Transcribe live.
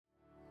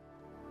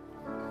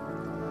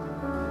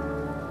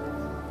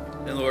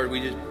And Lord,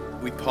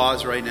 we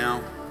pause right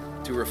now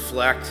to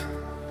reflect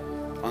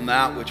on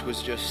that which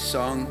was just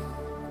sung.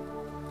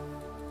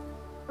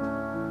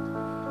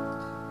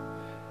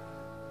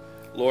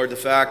 Lord, the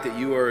fact that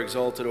you are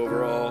exalted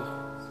over all,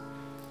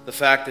 the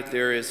fact that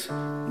there is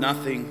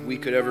nothing we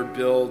could ever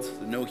build,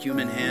 that no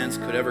human hands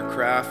could ever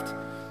craft,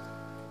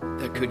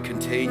 that could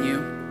contain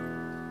you,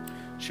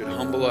 should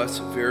humble us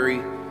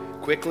very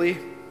quickly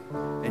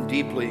and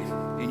deeply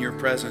in your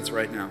presence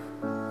right now.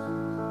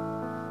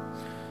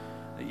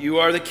 You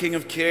are the King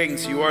of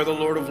Kings. You are the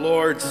Lord of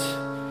Lords.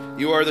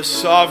 You are the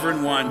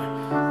sovereign one,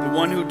 the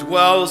one who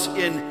dwells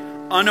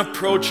in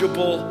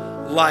unapproachable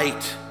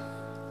light,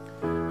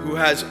 who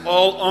has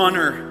all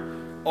honor,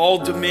 all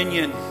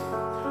dominion,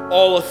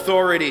 all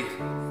authority,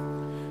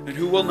 and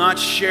who will not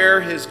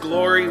share his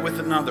glory with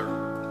another.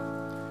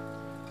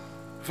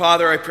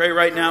 Father, I pray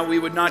right now we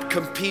would not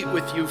compete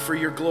with you for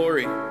your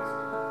glory.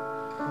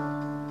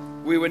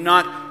 We would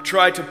not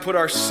try to put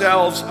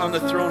ourselves on the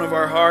throne of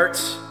our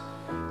hearts,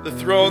 the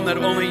throne that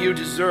only you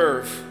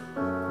deserve.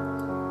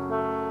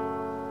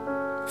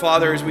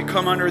 Father, as we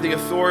come under the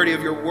authority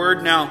of your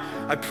word now,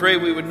 I pray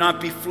we would not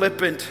be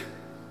flippant,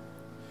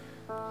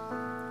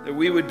 that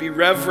we would be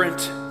reverent,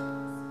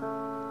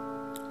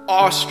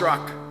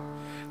 awestruck,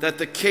 that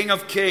the King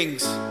of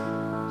Kings,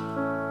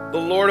 the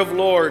Lord of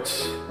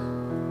Lords,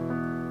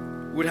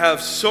 would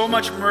have so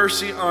much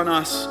mercy on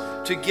us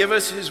to give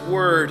us his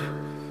word,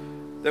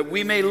 that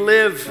we may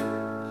live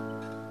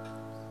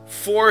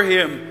for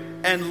him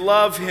and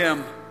love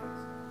him,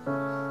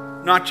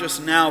 not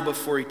just now, but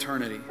for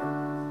eternity,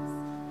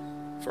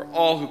 for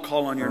all who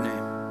call on your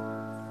name.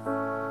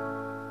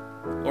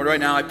 Lord, right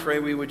now I pray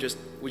would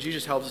you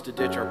just help us to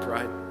ditch our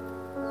pride?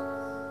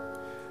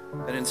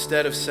 That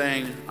instead of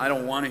saying, I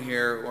don't want to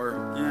hear,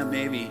 or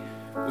maybe,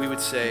 we would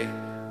say,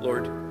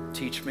 Lord,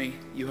 teach me.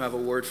 You have a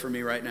word for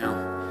me right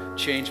now.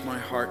 Change my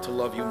heart to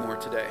love you more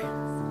today.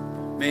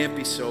 May it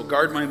be so.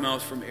 Guard my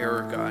mouth from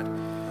error,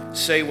 God.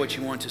 Say what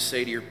you want to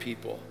say to your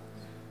people.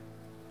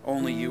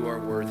 Only you are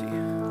worthy.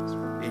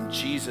 In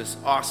Jesus'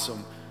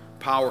 awesome,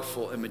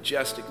 powerful, and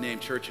majestic name,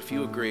 church, if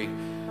you agree,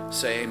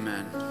 say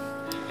amen.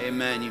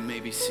 Amen. You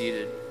may be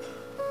seated.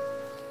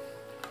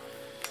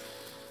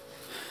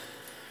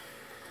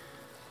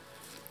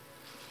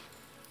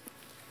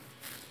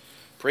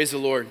 Praise the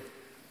Lord.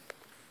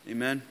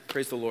 Amen.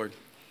 Praise the Lord.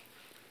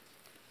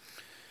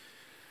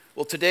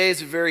 Well, today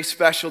is a very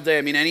special day.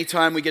 I mean,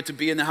 anytime we get to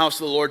be in the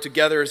house of the Lord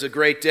together is a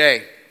great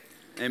day.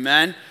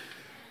 Amen.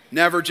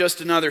 Never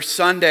just another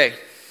Sunday.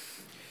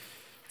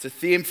 It's a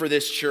theme for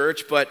this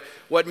church, but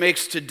what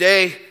makes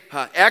today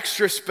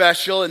extra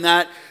special in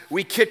that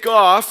we kick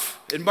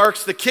off, it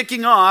marks the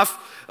kicking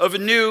off of a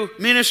new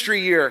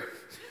ministry year.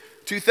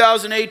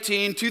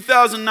 2018,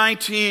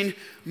 2019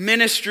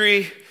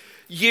 ministry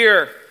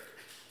year.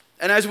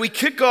 And as we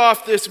kick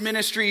off this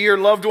ministry year,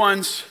 loved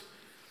ones,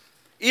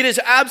 it is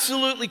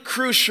absolutely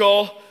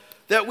crucial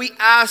that we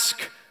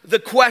ask the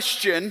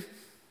question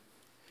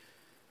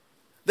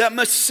that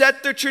must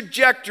set the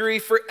trajectory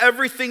for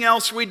everything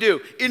else we do,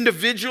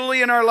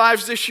 individually in our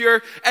lives this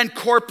year and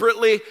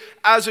corporately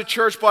as a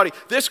church body.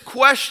 This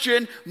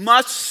question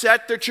must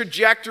set the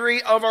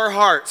trajectory of our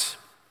hearts.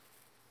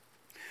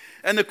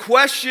 And the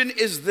question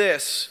is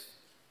this: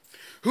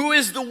 who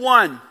is the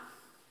one?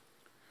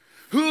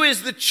 Who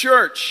is the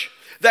church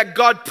that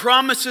God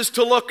promises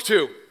to look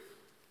to?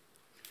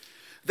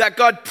 That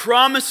God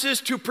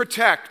promises to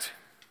protect?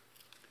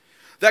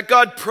 That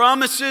God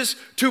promises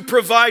to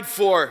provide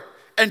for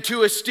and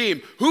to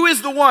esteem? Who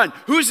is the one?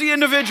 Who's the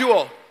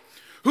individual?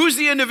 Who's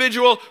the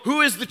individual?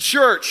 Who is the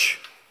church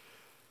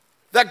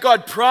that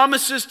God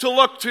promises to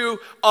look to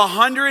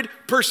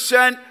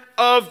 100%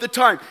 of the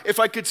time? If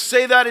I could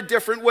say that a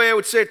different way, I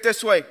would say it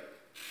this way.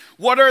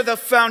 What are the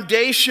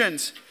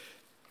foundations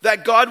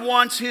that God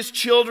wants his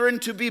children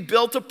to be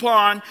built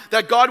upon,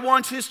 that God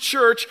wants his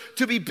church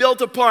to be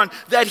built upon,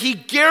 that he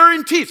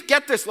guarantees,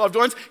 get this, loved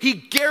ones, he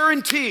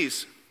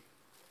guarantees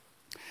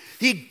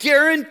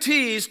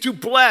to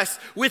bless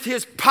with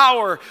his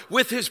power,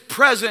 with his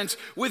presence,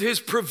 with his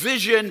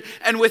provision,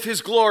 and with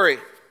his glory.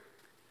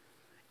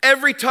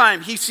 Every time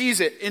he sees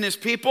it in his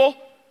people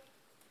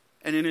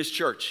and in his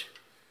church.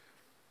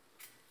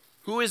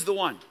 Who is the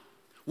one?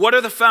 What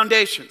are the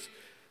foundations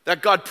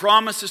that God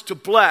promises to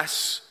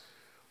bless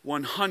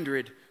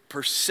 100%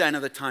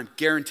 of the time?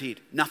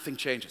 Guaranteed. Nothing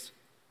changes.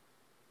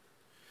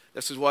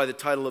 This is why the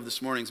title of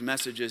this morning's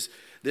message is,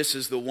 This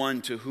is the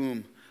one to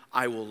whom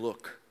I will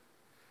look.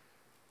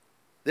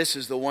 This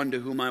is the one to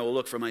whom I will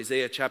look, from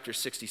Isaiah chapter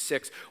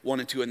 66, 1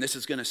 and 2. And this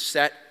is going to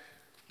set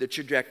the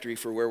trajectory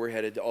for where we're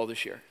headed all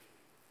this year.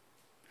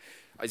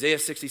 Isaiah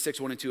 66,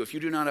 1 and 2. If you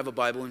do not have a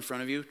Bible in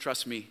front of you,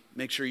 trust me,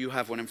 make sure you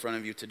have one in front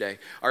of you today.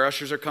 Our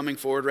ushers are coming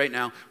forward right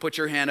now. Put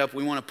your hand up.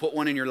 We want to put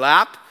one in your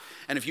lap.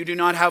 And if you do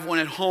not have one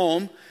at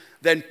home,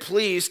 then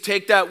please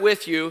take that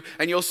with you,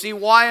 and you'll see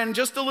why in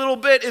just a little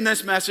bit in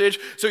this message,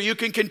 so you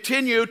can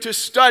continue to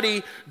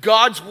study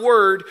God's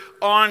Word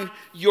on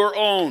your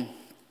own.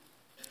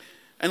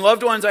 And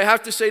loved ones, I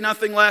have to say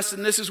nothing less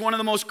than this is one of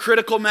the most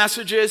critical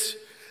messages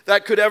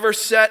that could ever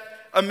set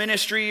a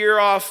ministry year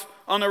off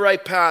on the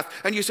right path.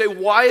 And you say,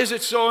 why is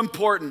it so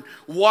important?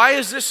 Why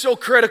is this so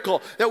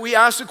critical that we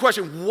ask the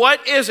question,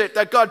 what is it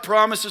that God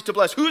promises to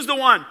bless? Who's the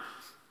one?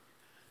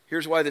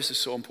 Here's why this is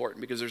so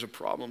important, because there's a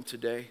problem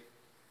today.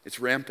 It's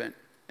rampant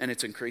and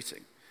it's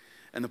increasing.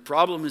 And the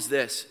problem is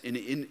this,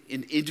 in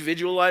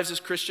individual lives as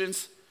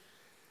Christians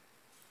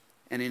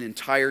and in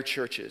entire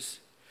churches,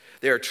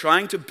 they are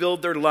trying to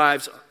build their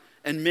lives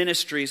and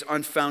ministries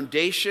on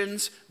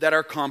foundations that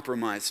are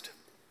compromised.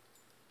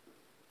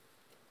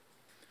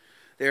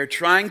 They are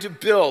trying to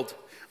build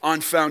on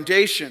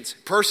foundations,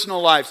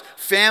 personal lives,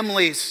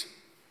 families,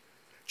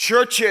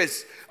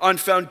 churches, on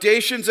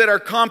foundations that are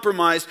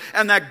compromised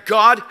and that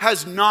God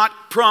has not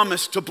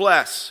promised to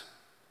bless.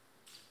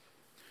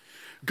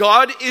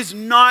 God is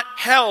not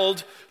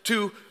held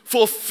to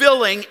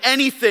fulfilling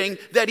anything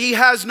that he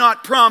has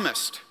not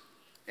promised.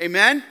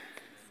 Amen?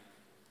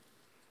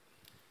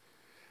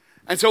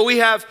 And so we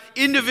have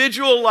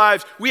individual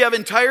lives, we have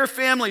entire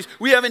families,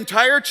 we have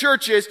entire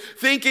churches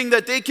thinking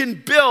that they can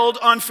build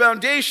on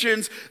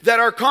foundations that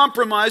are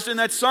compromised and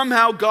that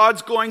somehow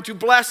God's going to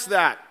bless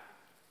that.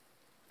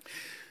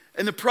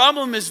 And the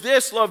problem is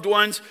this, loved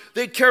ones,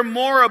 they care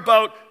more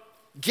about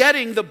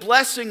getting the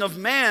blessing of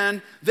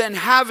man than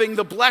having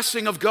the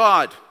blessing of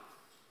God.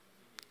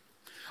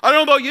 I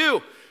don't know about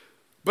you,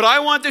 but I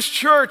want this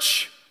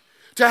church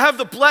to have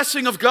the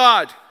blessing of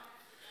God.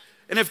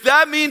 And if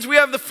that means we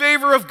have the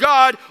favor of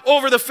God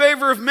over the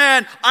favor of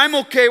man, I'm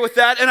okay with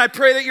that, and I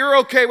pray that you're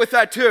okay with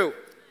that too.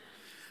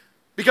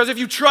 Because if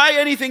you try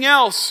anything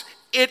else,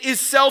 it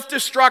is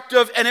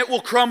self-destructive and it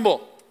will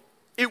crumble.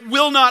 It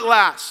will not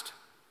last.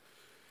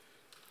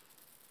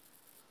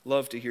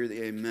 Love to hear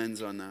the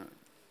amens on that.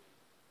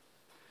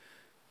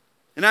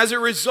 And as a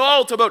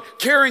result, about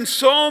caring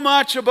so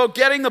much about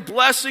getting the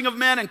blessing of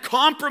man and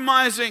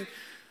compromising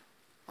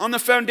on the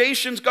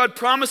foundations God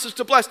promises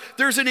to bless,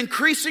 there's an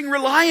increasing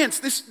reliance.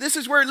 This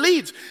is where it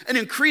leads. An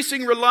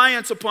increasing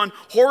reliance upon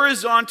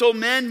horizontal,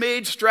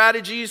 man-made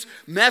strategies,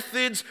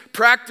 methods,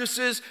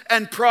 practices,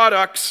 and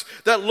products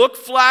that look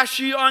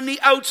flashy on the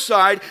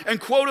outside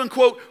and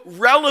quote-unquote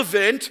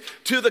relevant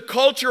to the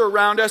culture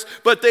around us,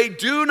 but they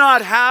do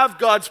not have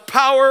God's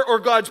power or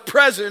God's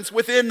presence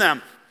within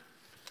them.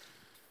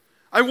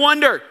 I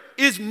wonder,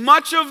 is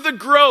much of the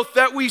growth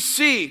that we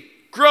see,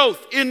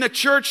 growth in the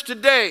church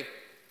today,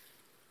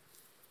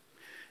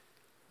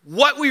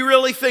 what we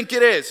really think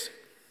it is?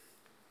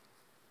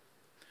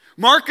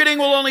 Marketing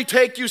will only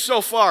take you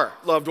so far,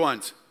 loved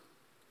ones.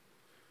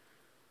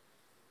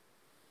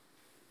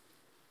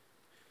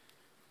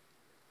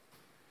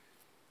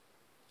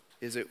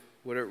 Is it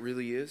what it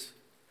really is?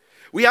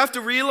 We have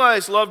to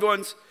realize, loved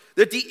ones,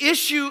 that the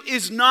issue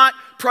is not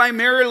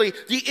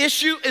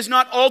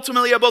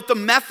ultimately about the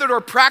method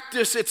or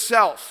practice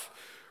itself.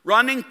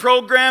 Running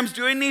programs,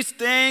 doing these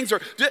things,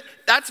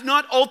 that's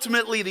not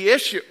ultimately the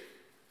issue.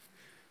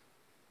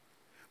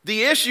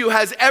 The issue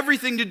has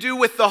everything to do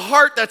with the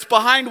heart that's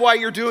behind why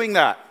you're doing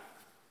that.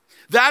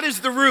 That is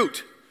the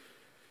root.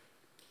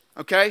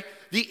 Okay?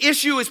 The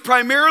issue is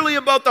primarily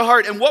about the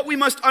heart. And what we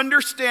must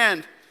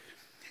understand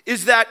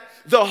is that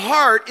the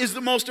heart is the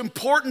most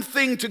important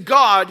thing to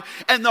God,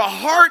 and the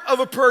heart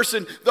of a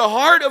person, the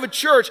heart of a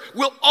church,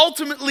 will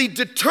ultimately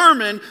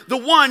determine the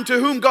one to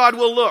whom God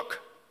will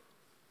look.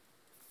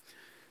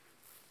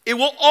 It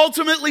will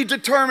ultimately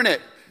determine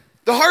it.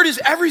 The heart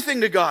is everything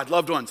to God,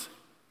 loved ones.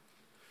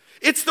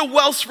 It's the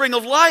wellspring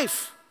of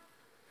life.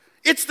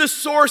 It's the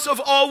source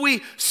of all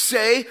we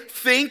say,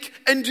 think,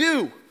 and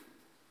do.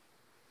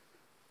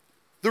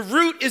 The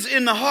root is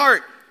in the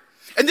heart.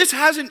 And this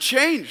hasn't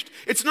changed.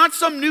 It's not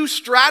some new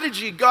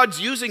strategy God's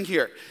using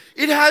here.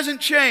 It hasn't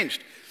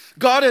changed.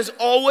 God has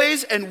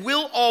always and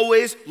will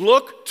always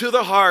look to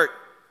the heart.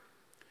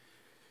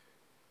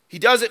 He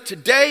does it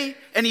today,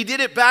 and he did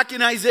it back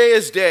in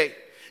Isaiah's day.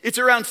 It's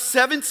around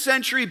 7th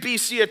century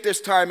BC at this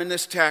time in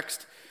this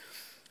text.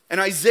 And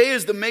Isaiah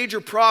is the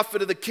major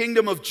prophet of the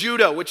kingdom of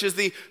Judah, which is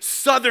the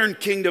southern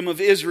kingdom of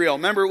Israel.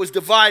 Remember, it was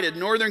divided,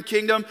 northern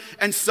kingdom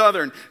and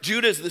southern.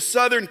 Judah is the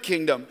southern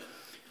kingdom.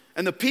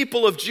 And the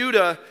people of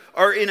Judah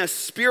are in a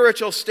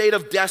spiritual state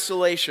of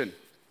desolation.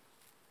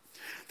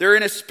 They're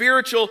in a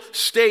spiritual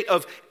state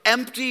of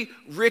empty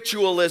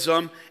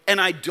ritualism and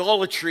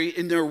idolatry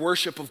in their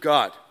worship of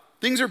God.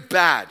 Things are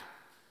bad.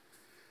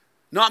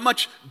 Not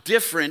much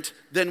different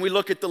than we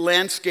look at the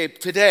landscape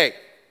today.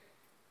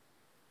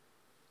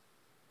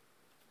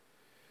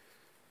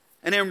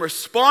 And in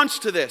response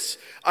to this,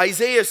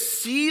 Isaiah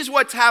sees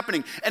what's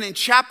happening. And in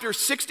chapter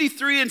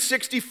 63 and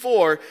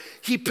 64,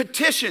 he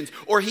petitions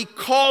or he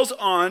calls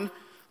on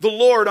the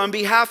Lord on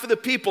behalf of the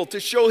people to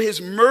show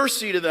his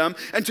mercy to them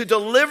and to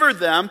deliver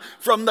them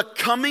from the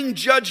coming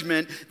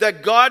judgment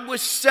that God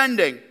was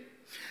sending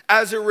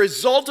as a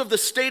result of the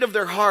state of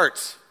their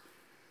hearts.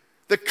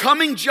 The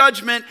coming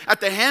judgment at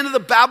the hand of the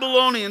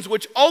Babylonians,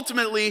 which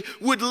ultimately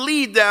would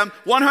lead them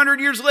 100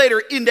 years later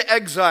into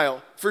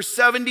exile for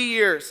 70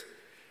 years.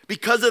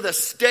 Because of the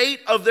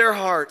state of their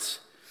hearts.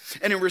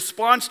 And in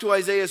response to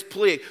Isaiah's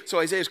plea, so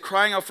Isaiah is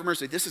crying out for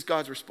mercy. This is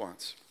God's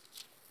response.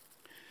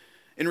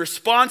 In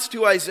response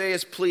to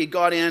Isaiah's plea,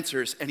 God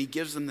answers, and he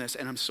gives them this.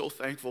 And I'm so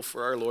thankful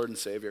for our Lord and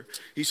Savior.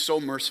 He's so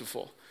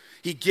merciful.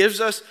 He gives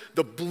us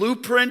the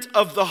blueprint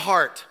of the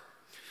heart.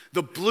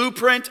 The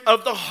blueprint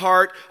of the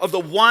heart of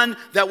the one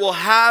that will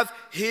have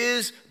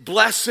his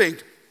blessing.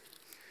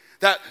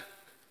 That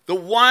the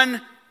one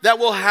that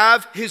will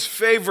have his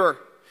favor.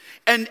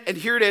 And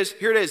here it is.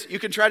 Here it is. You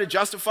can try to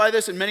justify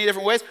this in many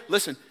different ways.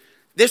 Listen,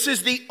 this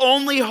is the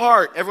only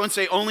heart. Everyone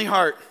say only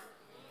heart.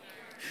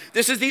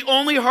 This is the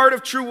only heart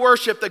of true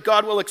worship that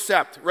God will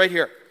accept right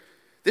here.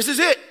 This is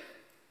it.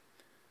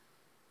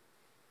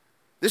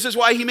 This is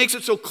why he makes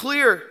it so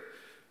clear.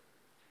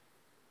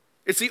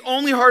 It's the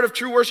only heart of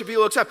true worship he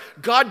will accept.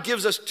 God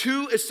gives us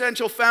two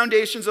essential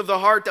foundations of the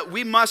heart that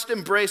we must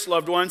embrace,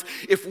 loved ones,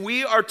 if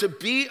we are to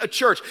be a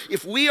church,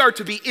 if we are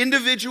to be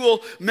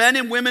individual men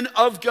and women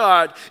of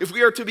God, if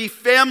we are to be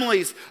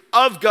families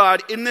of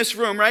God in this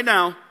room right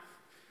now,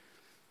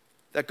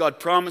 that God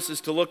promises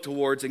to look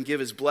towards and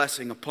give his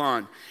blessing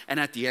upon. And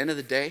at the end of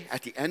the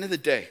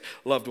day,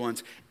 loved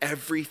ones,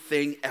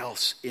 everything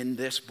else in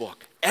this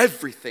book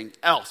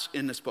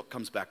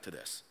comes back to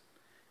this.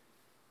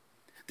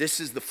 This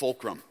is the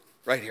fulcrum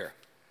right here,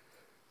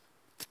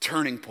 the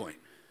turning point.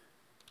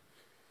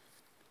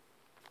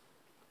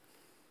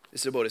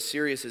 This is about as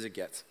serious as it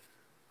gets.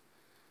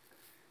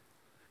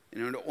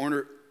 In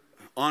order to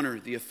honor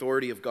the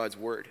authority of God's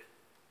word,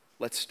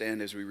 let's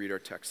stand as we read our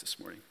text this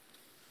morning.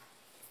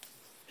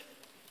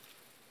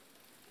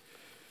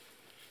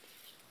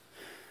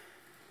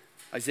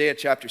 Isaiah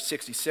chapter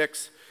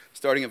 66,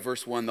 starting at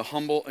verse 1, the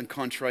humble and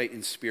contrite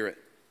in spirit.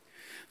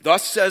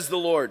 Thus says the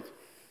Lord,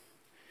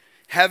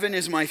 heaven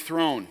is my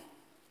throne,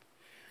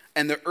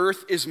 and the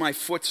earth is my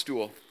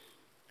footstool.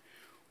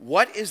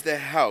 What is the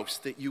house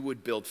that you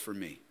would build for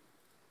me?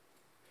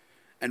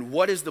 And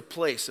what is the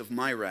place of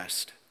my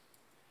rest?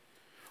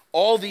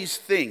 All these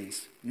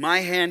things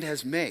my hand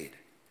has made,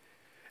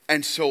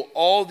 and so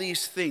all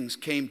these things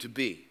came to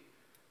be,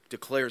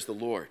 declares the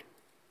Lord.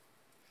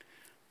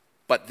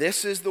 But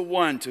this is the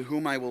one to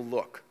whom I will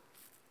look,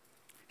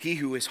 he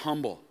who is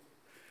humble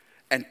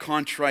and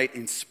contrite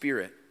in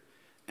spirit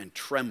and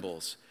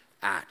trembles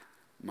at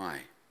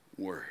my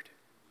word.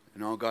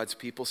 And all God's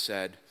people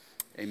said,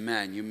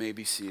 amen. You may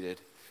be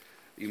seated.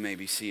 You may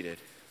be seated.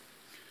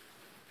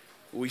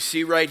 We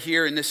see right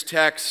here in this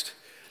text,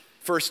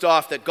 first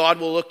off, that God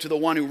will look to the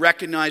one who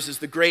recognizes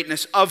the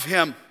greatness of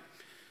him.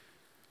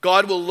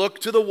 God will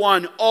look to the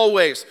one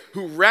always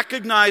who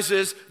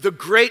recognizes the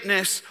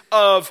greatness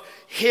of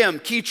him.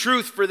 Key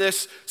truth for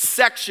this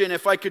section,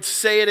 if I could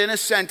say it in a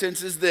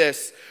sentence, is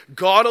this: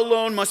 God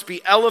alone must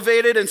be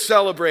elevated and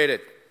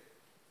celebrated.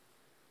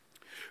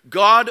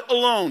 God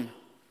alone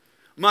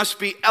must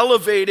be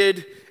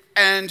elevated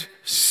and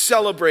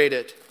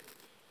celebrated.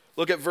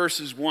 Look at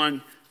verses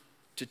 1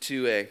 to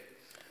 2a.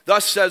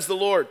 Thus says the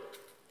Lord,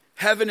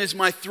 heaven is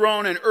my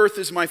throne and earth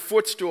is my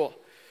footstool.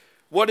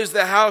 What is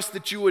the house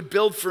that you would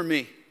build for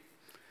me?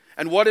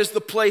 And what is the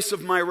place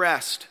of my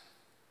rest?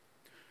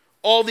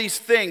 All these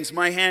things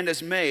my hand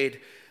has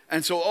made,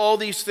 and so all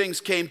these things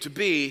came to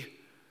be,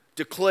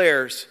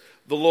 declares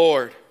the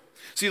Lord.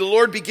 See, the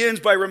Lord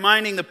begins by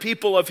reminding the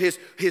people of his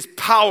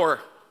power.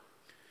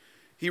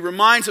 He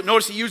reminds them,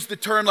 notice he used the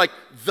term like,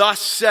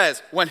 thus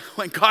says. When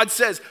God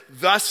says,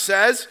 thus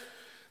says,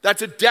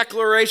 that's a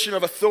declaration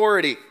of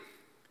authority.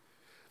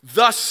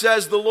 Thus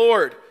says the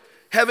Lord.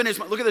 Heaven is,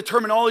 look at the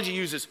terminology he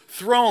uses,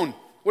 throne.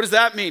 What does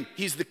that mean?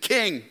 He's the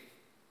king.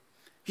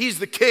 He's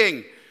the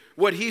king.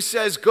 What he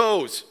says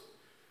goes.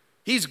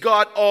 He's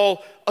got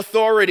all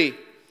authority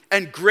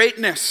and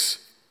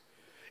greatness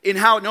in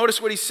how,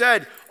 notice what he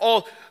said,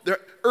 all the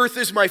earth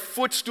is my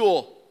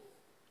footstool.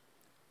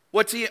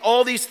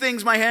 All these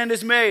things my hand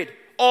has made.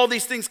 All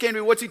these things came to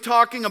me. What's he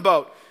talking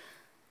about?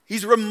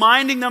 He's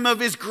reminding them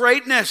of his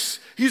greatness.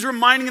 He's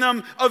reminding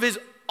them of his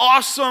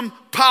awesome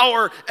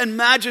power and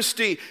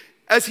majesty,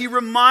 as he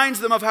reminds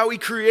them of how he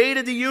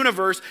created the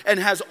universe and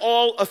has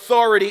all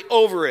authority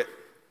over it.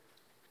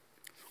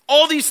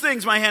 All these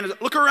things my hand has...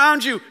 Look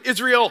around you,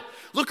 Israel.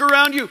 Look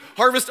around you,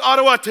 Harvest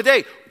Ottawa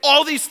today.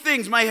 All these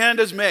things my hand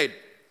has made.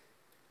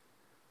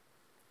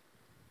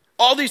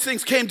 All these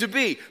things came to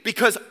be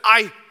because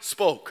I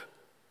spoke.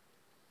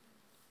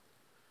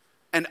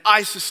 And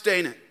I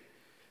sustain it.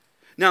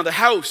 Now the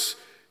house,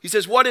 he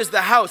says, what is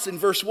the house in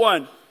verse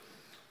 1?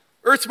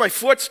 Earth's my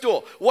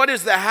footstool. What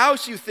is the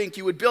house you think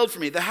you would build for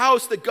me? The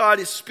house that God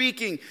is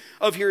speaking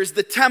of here is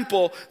the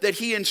temple that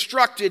he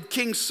instructed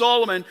King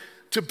Solomon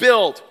to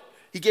build.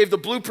 He gave the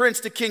blueprints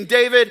to King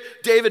David.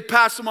 David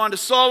passed them on to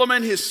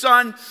Solomon, his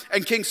son,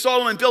 and King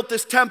Solomon built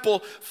this temple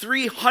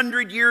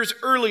 300 years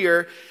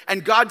earlier.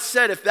 And God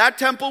said if that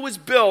temple was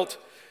built,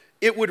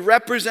 it would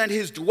represent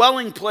his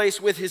dwelling place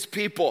with his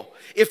people.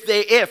 If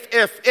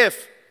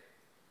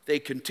they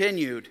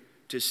continued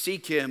to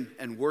seek him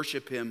and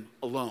worship him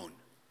alone.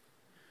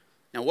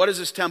 Now, what does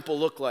this temple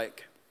look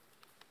like?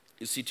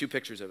 You see two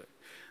pictures of it.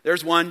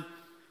 There's one,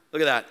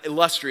 look at that,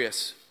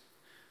 illustrious.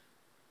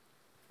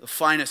 The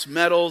finest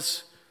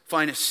metals,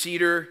 finest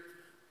cedar,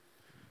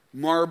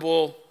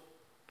 marble,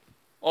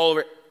 all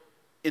over it.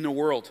 in the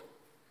world.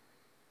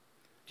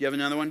 Do you have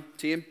another one,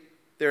 team?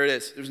 There it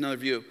is. There's another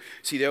view.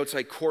 See the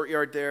outside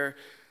courtyard there,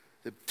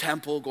 the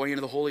temple going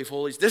into the Holy of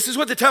Holies. This is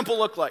what the temple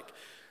looked like.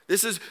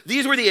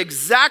 These were the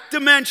exact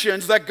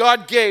dimensions that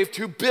God gave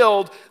to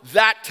build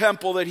that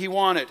temple that he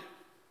wanted.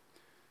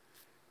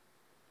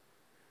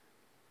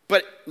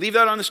 But leave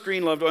that on the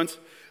screen, loved ones.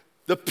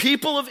 The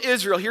people of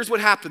Israel, here's what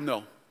happened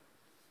though.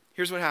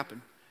 Here's what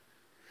happened.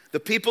 The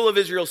people of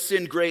Israel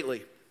sinned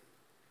greatly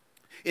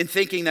in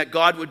thinking that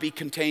God would be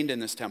contained in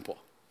this temple.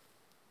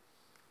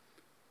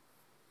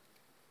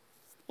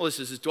 Well, this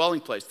is his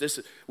dwelling place.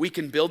 We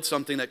can build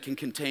something that can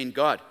contain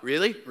God.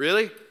 Really?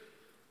 Really?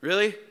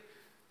 Really?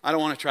 I don't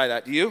want to try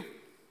that. Do you?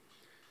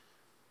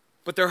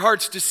 But their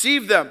hearts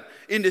deceived them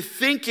into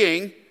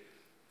thinking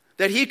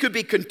that he could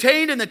be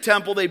contained in the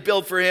temple they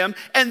built for him,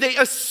 and they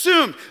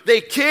assumed.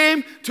 They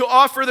came to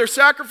offer their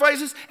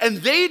sacrifices, and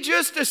they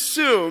just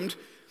assumed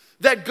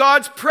that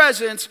God's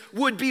presence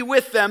would be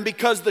with them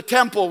because the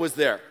temple was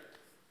there.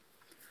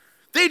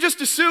 They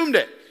just assumed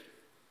it.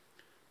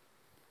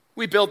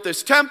 We built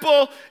this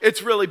temple,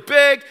 it's really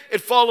big,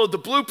 it followed the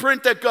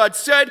blueprint that God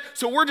said,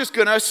 so we're just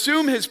going to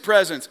assume his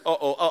presence.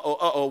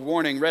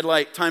 Warning, red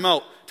light, time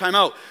out.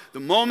 The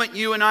moment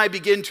you and I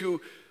begin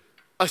to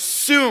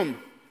assume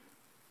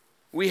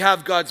we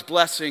have God's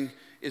blessing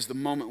is the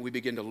moment we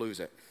begin to lose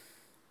it.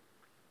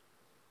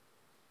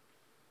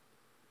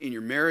 In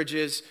your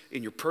marriages,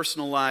 in your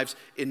personal lives,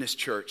 in this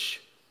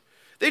church.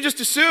 They just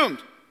assumed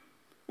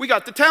we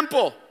got the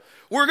temple.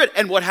 We're good.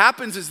 And what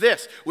happens is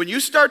this. When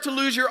you start to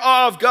lose your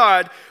awe of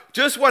God,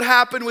 just what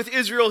happened with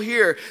Israel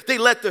here, they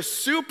let the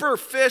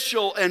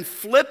superficial and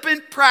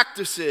flippant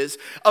practices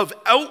of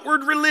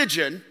outward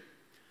religion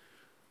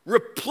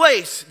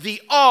replace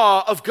the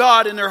awe of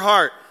God in their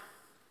heart.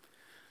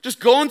 Just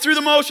going through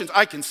the motions.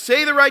 I can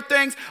say the right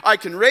things. I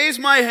can raise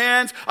my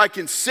hands. I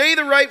can say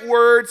the right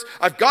words.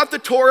 I've got the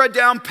Torah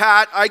down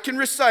pat. I can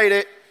recite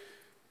it.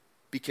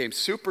 Became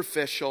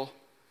superficial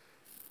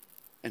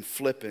and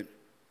flippant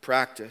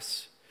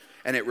practice.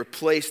 And it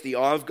replaced the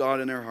awe of God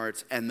in their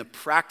hearts. And the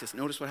practice,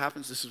 notice what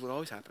happens? This is what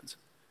always happens.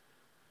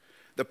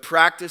 The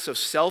practice of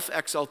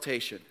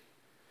self-exaltation,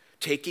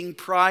 taking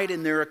pride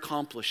in their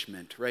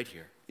accomplishment, right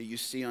here, that you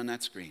see on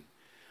that screen.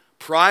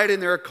 Pride in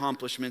their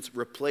accomplishments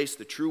replaced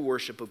the true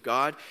worship of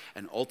God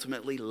and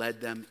ultimately led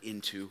them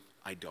into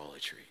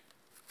idolatry.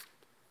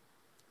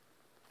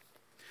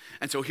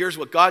 And so here's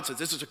what God says.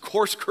 This is a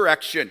course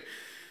correction.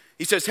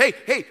 He says, hey,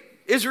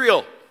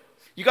 Israel,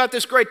 you got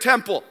this great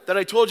temple that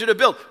I told you to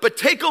build, but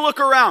take a look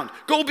around.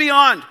 Go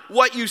beyond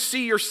what you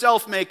see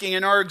yourself making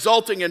and are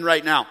exulting in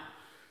right now.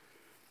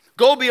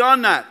 Go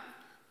beyond that.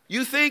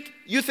 You think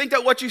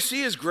that what you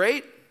see is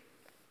great?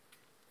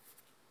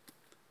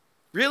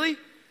 Really?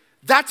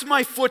 That's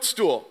my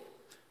footstool.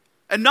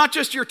 And not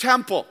just your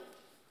temple.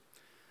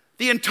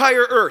 The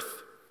entire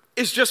earth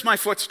is just my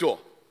footstool.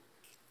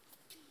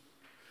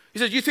 He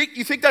says, you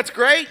think that's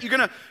great? You're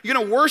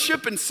gonna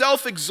worship and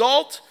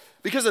self-exalt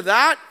because of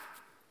that?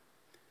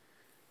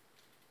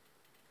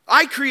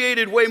 I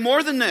created way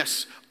more than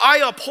this. I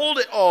uphold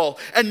it all.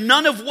 And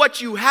none of what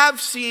you have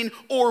seen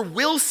or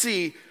will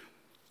see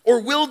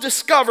or will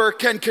discover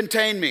can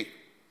contain me.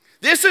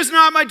 This is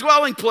not my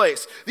dwelling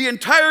place. The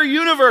entire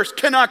universe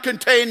cannot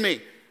contain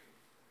me.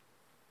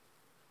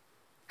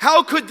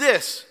 How could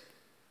this?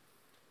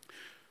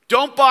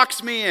 Don't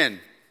box me in.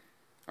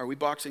 Are we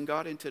boxing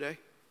God in today?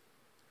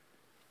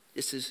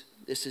 This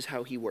is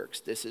how he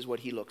works. This is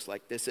what he looks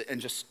like. And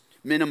just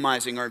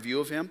minimizing our view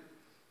of him.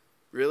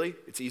 Really?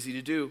 It's easy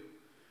to do.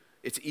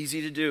 It's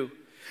easy to do.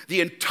 The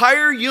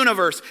entire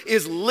universe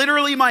is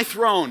literally my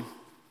throne.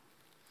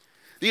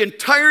 The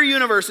entire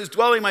universe is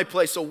dwelling my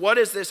place. So what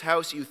is this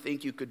house you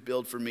think you could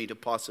build for me to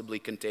possibly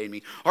contain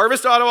me?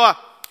 Harvest Ottawa,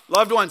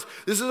 loved ones,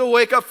 this is a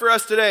wake up for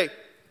us today.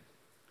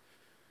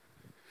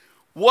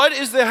 What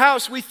is the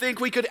house we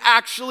think we could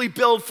actually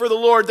build for the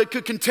Lord that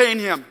could contain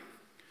him?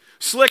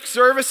 Slick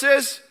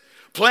services,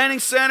 planning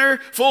center,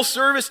 full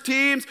service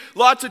teams,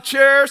 lots of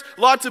chairs,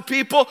 lots of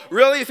people.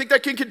 Really, you think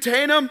that can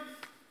contain him?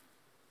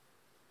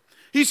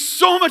 He's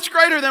so much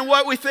greater than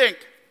what we think.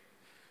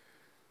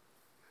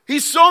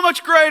 He's so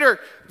much greater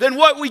than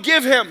what we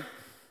give him.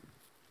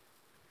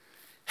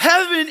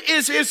 Heaven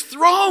is his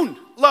throne,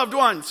 loved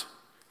ones.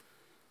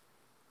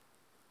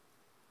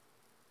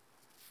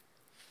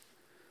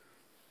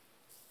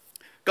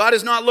 God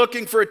is not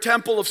looking for a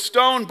temple of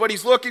stone, but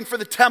he's looking for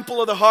the temple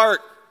of the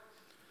heart.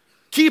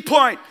 Key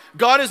point,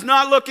 God is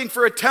not looking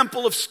for a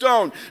temple of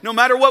stone. No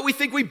matter what we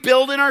think we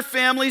build in our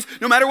families,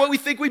 no matter what we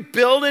think we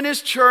build in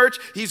his church,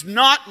 he's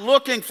not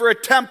looking for a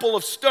temple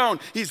of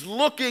stone. He's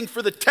looking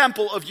for the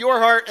temple of your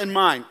heart and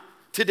mine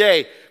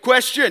today.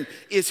 Question,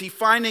 is he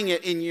finding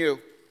it in you?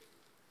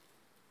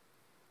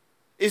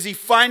 Is he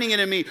finding it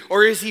in me?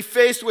 Or is he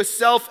faced with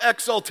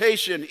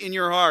self-exaltation in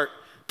your heart?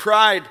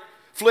 Pride,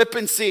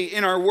 flippancy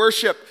in our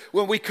worship.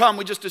 When we come,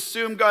 we just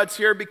assume God's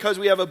here because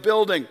we have a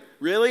building.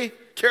 Really?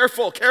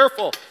 Careful,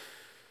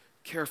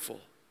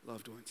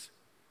 loved ones.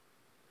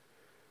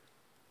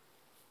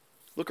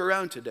 Look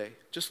around today.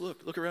 Just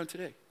look around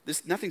today.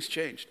 Nothing's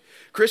changed.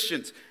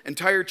 Christians,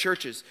 entire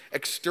churches,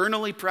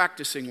 externally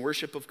practicing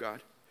worship of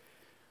God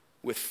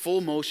with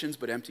full motions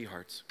but empty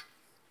hearts.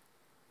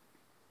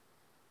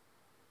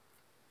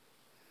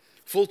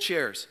 Full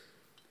chairs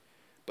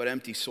but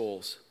empty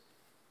souls.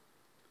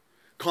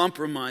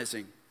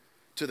 Compromising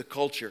to the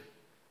culture,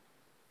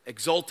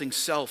 exalting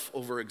self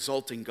over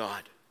exalting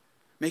God,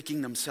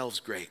 making themselves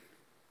great.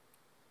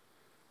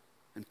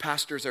 And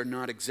pastors are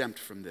not exempt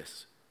from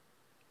this.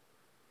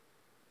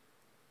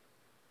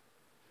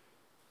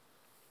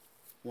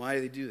 Why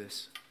do they do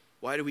this?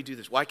 Why do we do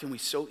this? Why can we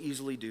so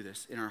easily do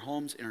this in our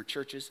homes, in our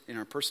churches, in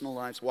our personal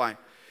lives? Why?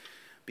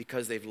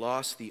 Because they've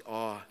lost the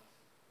awe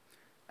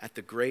at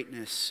the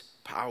greatness,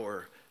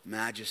 power,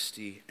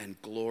 majesty,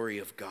 and glory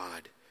of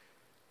God,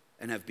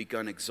 and have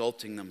begun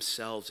exalting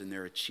themselves in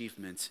their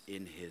achievements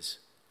in his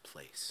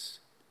place.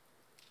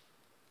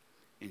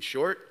 In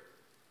short,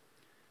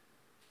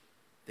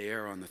 they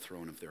are on the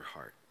throne of their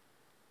heart,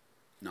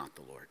 not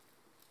the Lord.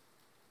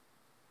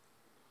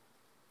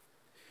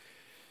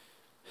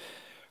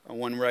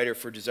 One writer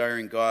for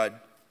Desiring God,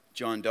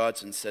 John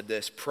Dodson, said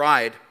this: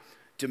 pride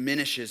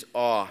diminishes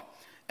awe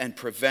and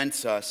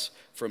prevents us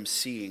from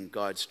seeing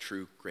God's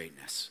true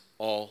greatness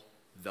all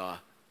the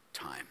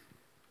time.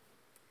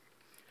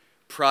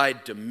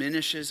 Pride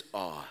diminishes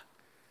awe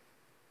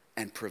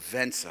and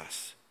prevents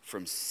us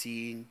from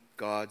seeing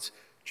God's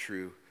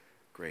true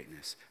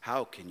greatness.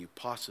 How can you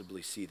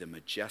possibly see the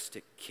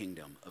majestic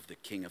kingdom of the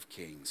King of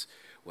Kings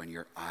when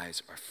your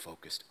eyes are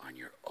focused on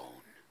your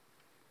own?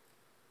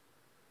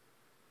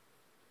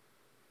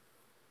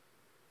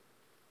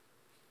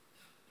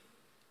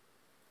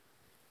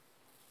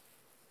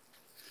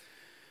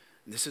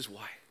 And this is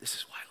why,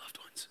 loved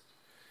ones.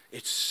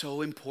 It's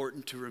so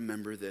important to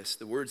remember this.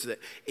 The words that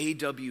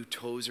A.W.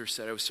 Tozer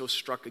said, I was so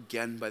struck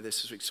again by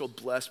this week, so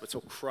blessed but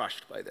so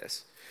crushed by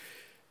this.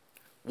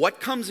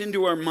 What comes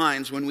into our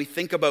minds when we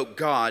think about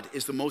God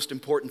is the most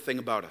important thing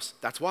about us.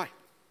 That's why.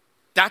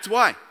 That's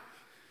why.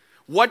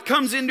 What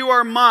comes into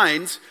our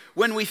minds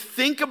when we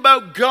think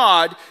about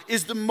God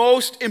is the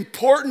most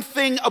important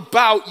thing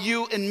about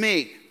you and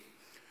me.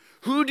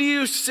 Who do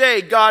you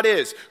say God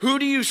is? Who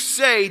do you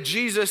say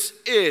Jesus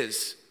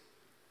is?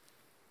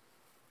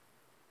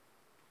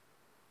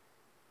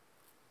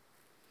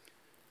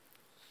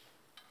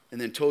 And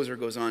then Tozer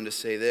goes on to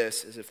say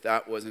this, as if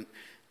that wasn't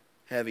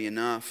heavy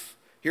enough.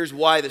 Here's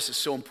why this is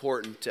so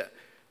important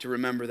to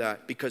remember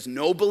that. Because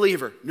no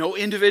believer, no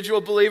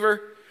individual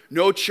believer,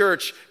 no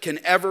church can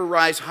ever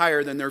rise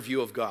higher than their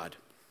view of God.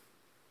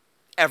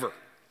 Ever.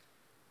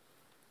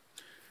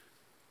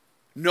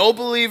 No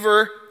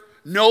believer,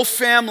 no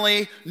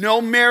family,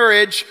 no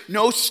marriage,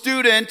 no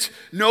student,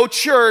 no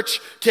church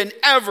can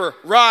ever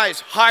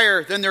rise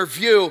higher than their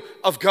view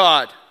of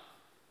God.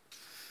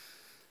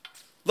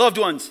 Loved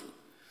ones,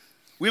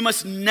 we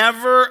must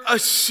never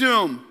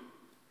assume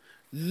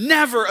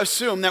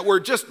that we're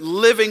just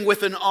living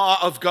with an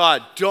awe of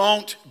God.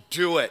 Don't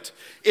do it.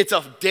 It's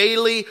a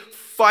daily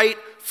fight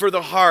for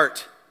the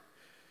heart.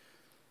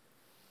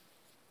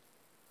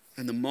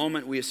 And the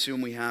moment we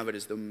assume we have it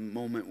is the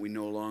moment we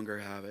no longer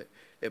have it.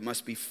 It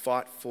must be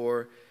fought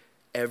for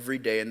every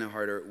day in the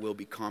heart, or it will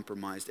be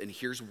compromised. And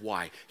here's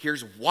why.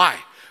 Here's why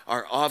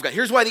our awe of God.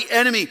 Here's why the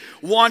enemy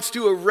wants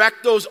to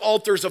erect those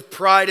altars of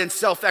pride and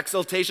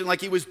self-exaltation like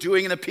he was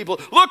doing in the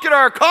people. Look at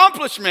our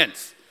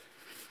accomplishments.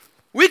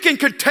 We can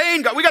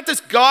contain God. We got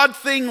this God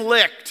thing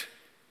licked.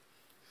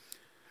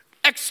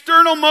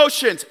 External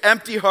motions,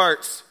 empty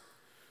hearts.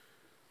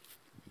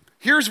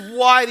 Here's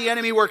why the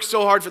enemy works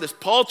so hard for this.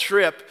 Paul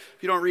Tripp,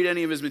 if you don't read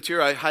any of his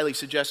material, I highly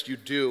suggest you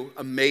do.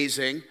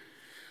 Amazing.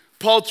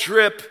 Paul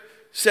Tripp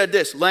said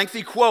this,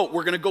 lengthy quote.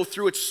 We're going to go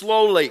through it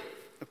slowly,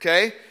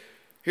 okay?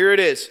 Here it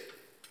is.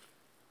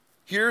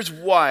 Here's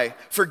why.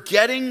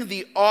 Forgetting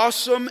the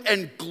awesome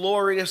and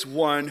glorious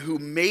one who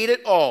made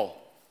it all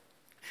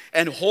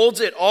and holds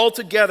it all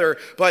together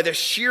by the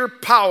sheer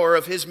power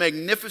of his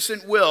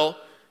magnificent will,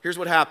 here's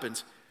what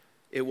happens.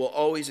 It will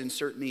always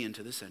insert me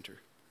into the center.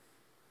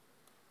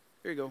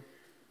 Here you go.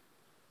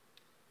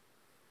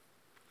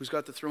 Who's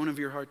got the throne of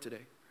your heart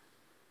today?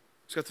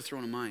 Who's got the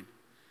throne of mine?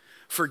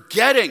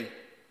 Forgetting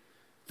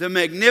the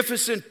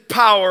magnificent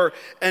power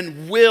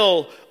and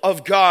will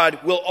of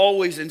God will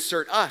always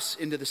insert us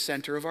into the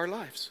center of our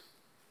lives.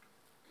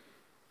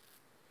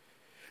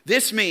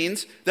 This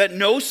means that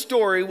no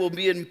story will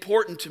be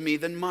important to me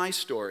than my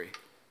story.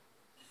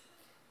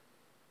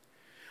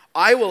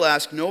 I will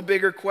ask no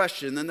bigger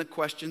question than the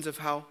questions of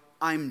how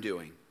I'm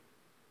doing.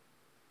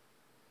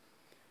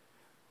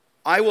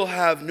 I will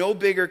have no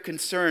bigger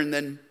concern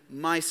than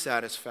my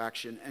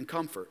satisfaction and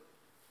comfort.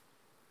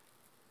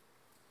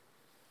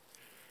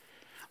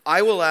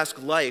 I will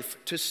ask life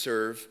to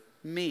serve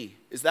me.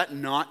 Is that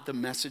not the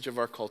message of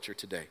our culture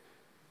today?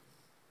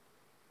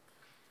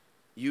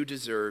 You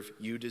deserve,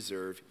 you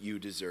deserve, you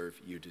deserve,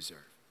 you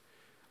deserve.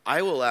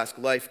 I will ask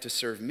life to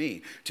serve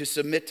me, to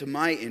submit to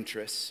my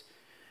interests,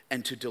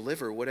 and to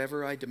deliver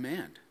whatever I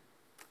demand.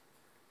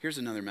 Here's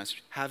another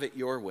message. Have it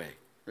your way.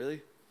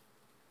 Really?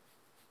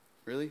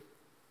 Really?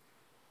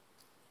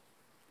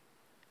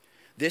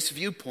 This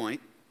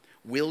viewpoint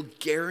will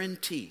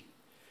guarantee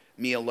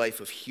me a life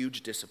of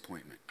huge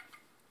disappointment.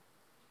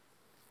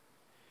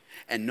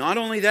 And not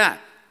only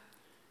that,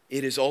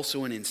 it is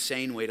also an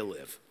insane way to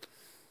live.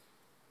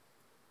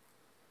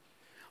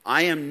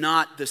 I am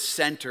not the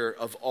center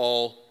of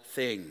all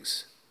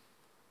things.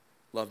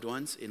 Loved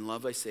ones, in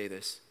love I say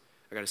this.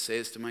 I got to say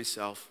this to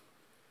myself.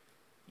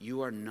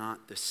 You are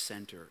not the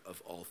center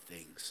of all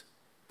things.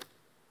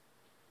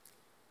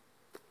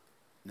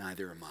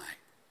 Neither am I.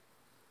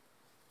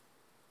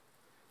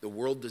 The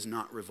world does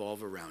not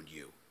revolve around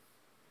you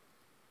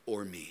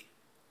or me,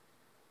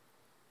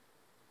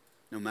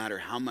 no matter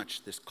how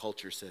much this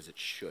culture says it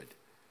should.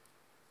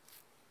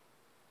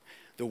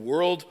 The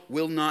world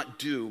will not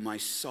do my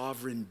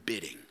sovereign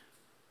bidding.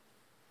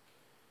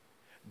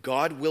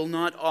 God will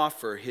not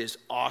offer his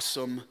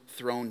awesome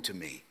throne to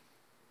me.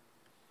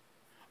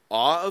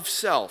 Awe of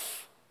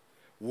self,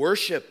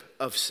 worship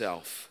of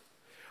self,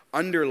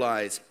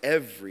 underlies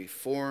every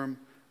form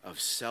of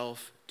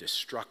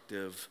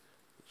self-destructive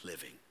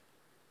living.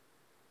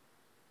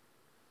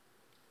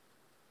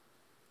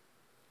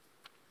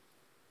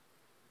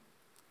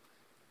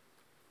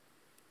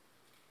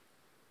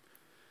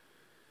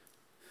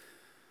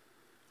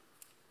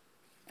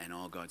 And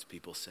all God's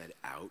people said,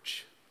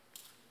 ouch.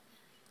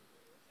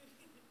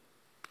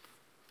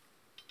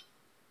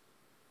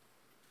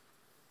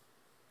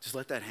 Just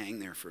let that hang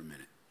there for a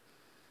minute.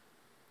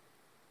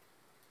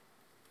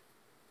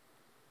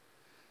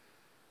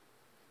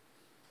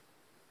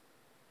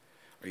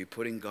 Are you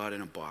putting God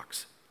in a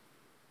box?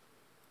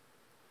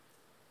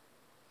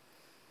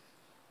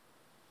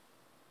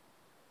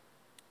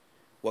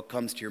 What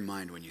comes to your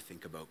mind when you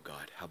think about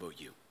God? How about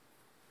you?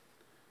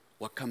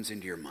 What comes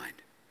into your mind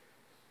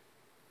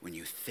when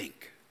you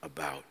think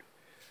about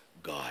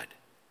God?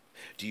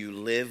 Do you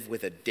live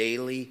with a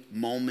daily,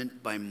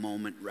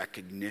 moment-by-moment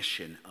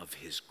recognition of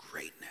his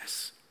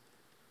greatness?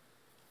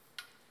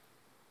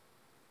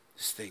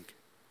 Just think,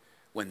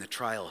 when the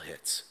trial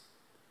hits,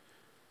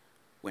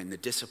 when the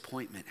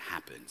disappointment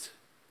happens,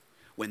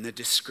 when the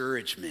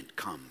discouragement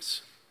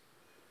comes,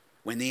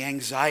 when the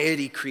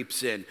anxiety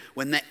creeps in,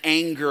 when the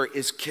anger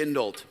is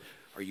kindled,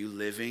 are you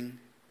living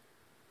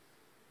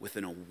with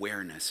an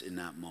awareness in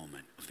that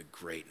moment of the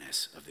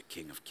greatness of the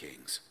King of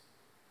Kings?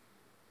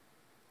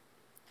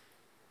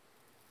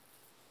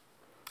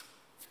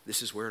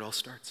 This is where it all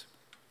starts.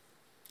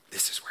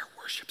 This is where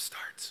worship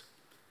starts.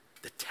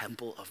 The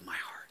temple of my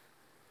heart.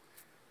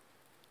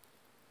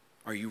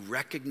 Are you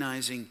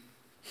recognizing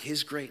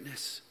his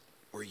greatness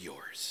or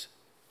yours?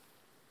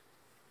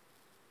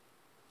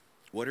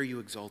 What are you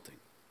exalting?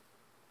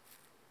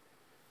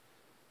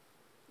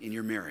 In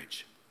your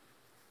marriage,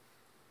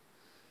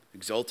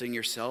 exalting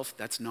yourself,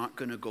 that's not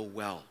going to go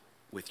well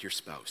with your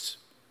spouse.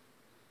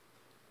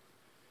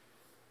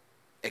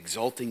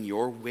 Exalting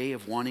your way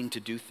of wanting to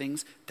do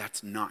things,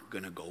 that's not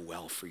going to go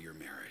well for your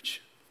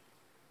marriage.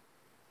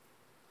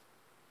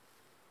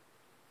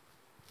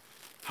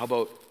 How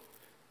about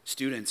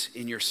students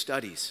in your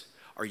studies?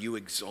 Are you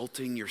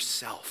exalting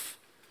yourself?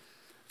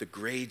 The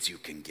grades you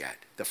can get,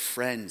 the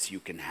friends you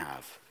can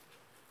have?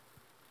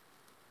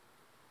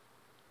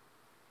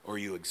 Or are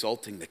you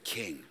exalting the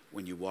king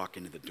when you walk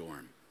into the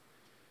dorm,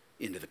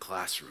 into the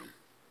classroom?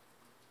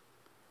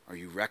 Are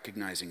you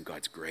recognizing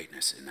God's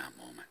greatness in that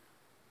moment?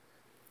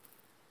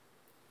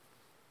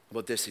 How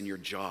about this in your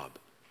job?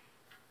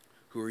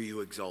 Who are you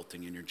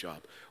exalting in your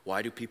job?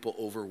 Why do people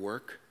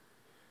overwork?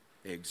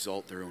 They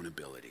exalt their own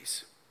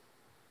abilities.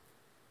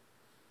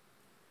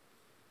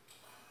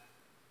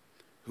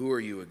 Who are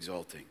you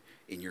exalting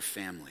in your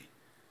family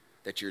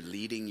that you're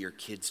leading your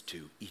kids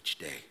to each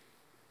day?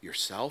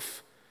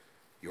 Yourself,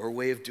 your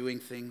way of doing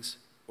things,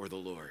 or the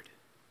Lord?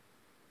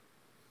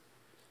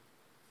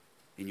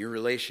 In your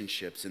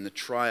relationships, in the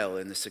trial,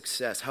 in the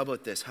success. How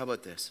about this? How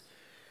about this?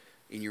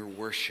 In your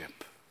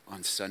worship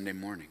on Sunday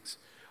mornings.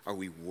 Are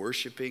we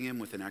worshiping him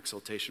with an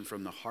exaltation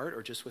from the heart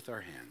or just with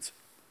our hands?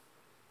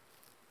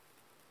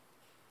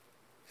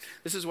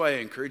 This is why I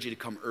encourage you to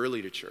come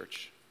early to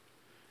church.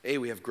 Hey,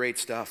 we have great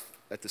stuff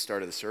at the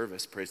start of the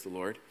service, praise the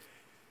Lord.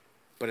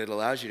 But it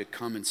allows you to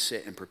come and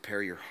sit and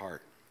prepare your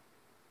heart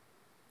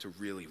to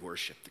really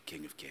worship the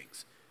King of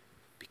Kings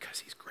because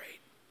he's great.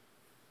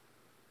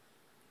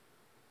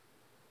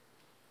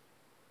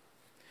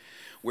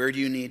 Where do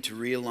you need to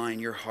realign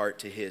your heart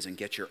to his and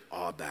get your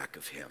awe back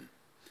of him?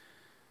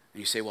 And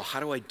you say, well, how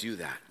do I do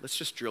that? Let's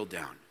just drill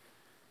down.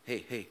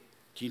 Hey, can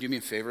you do me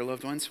a favor,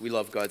 loved ones? We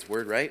love God's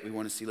word, right? We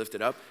want to see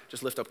lifted up.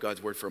 Just lift up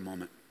God's word for a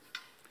moment.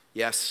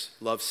 Yes,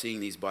 love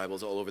seeing these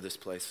Bibles all over this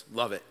place.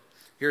 Love it.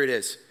 Here it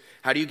is.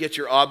 How do you get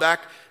your awe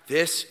back?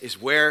 This is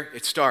where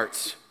it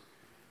starts.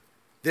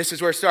 This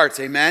is where it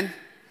starts, amen?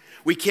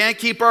 We can't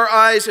keep our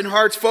eyes and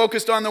hearts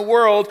focused on the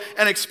world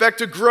and expect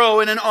to grow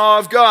in an awe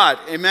of God.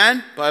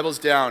 Amen? Bible's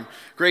down.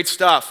 Great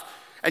stuff.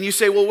 And you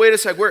say, well, wait a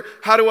sec.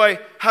 How do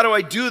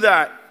I do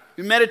that?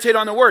 You meditate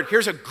on the word.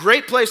 Here's a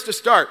great place to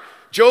start.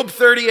 Job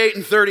 38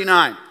 and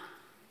 39.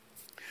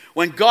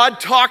 When God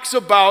talks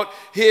about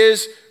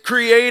his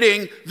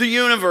creating the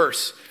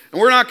universe, And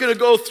we're not going to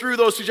go through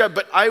those two chapters,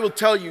 but I will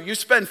tell you, you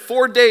spend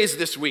 4 days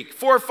this week,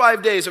 4 or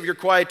 5 days of your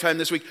quiet time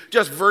this week,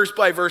 just verse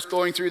by verse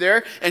going through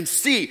there, and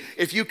see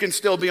if you can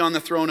still be on the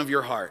throne of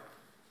your heart.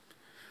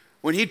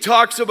 When he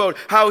talks about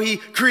how he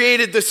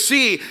created the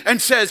sea and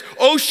says,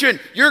 ocean,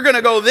 you're going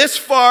to go this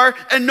far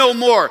and no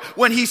more.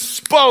 When he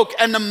spoke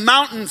and the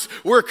mountains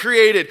were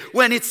created.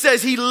 When it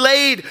says he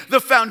laid the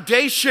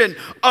foundation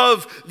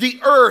of the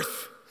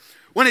earth.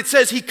 When it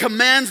says he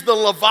commands the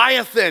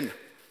Leviathan,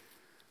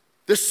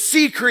 the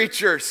sea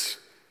creatures.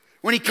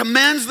 When he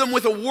commands them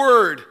with a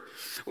word.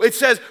 It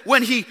says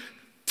when he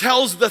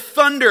tells the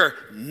thunder,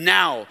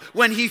 now.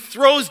 When he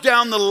throws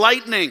down the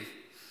lightning.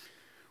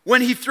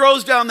 When he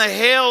throws down the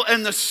hail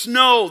and the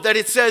snow, that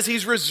it says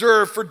he's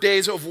reserved for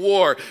days of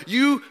war.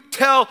 You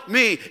tell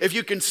me if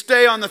you can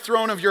stay on the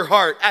throne of your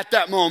heart at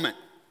that moment.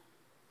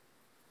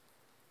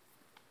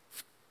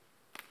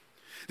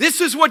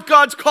 This is what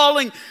God's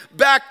calling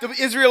back the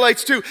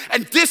Israelites to.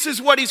 And this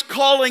is what he's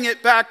calling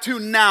it back to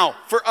now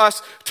for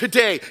us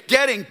today.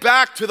 Getting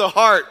back to the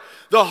heart.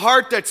 The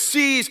heart that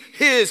sees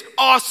his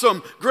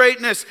awesome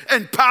greatness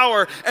and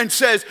power and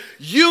says,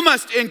 you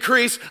must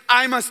increase,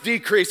 I must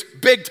decrease.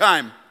 Big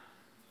time.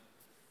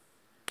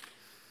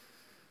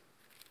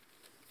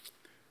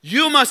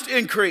 You must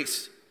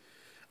increase.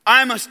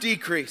 I must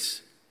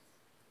decrease.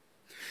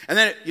 And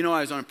then,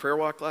 I was on a prayer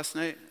walk last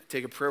night. I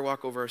take a prayer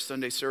walk over our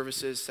Sunday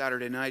services,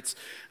 Saturday nights.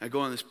 I go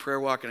on this prayer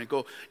walk and I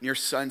go near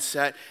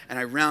sunset and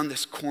I round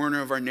this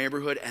corner of our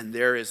neighborhood and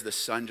there is the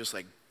sun just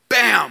like,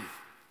 bam!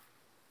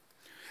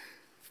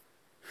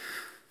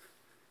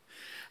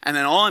 And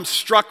then all I'm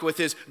struck with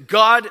is,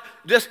 God,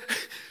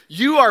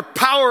 you are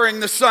powering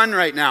the sun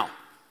right now.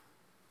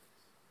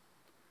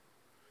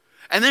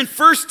 And then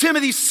 1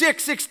 Timothy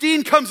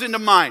 6:16 comes into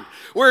mind,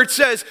 where it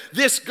says,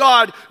 this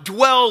God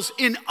dwells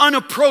in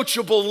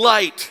unapproachable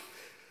light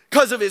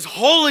because of his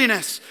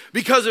holiness,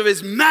 because of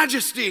his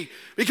majesty,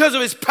 because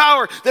of his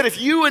power, that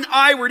if you and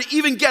I were to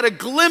even get a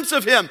glimpse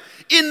of him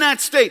in that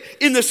state,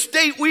 in the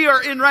state we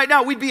are in right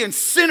now, we'd be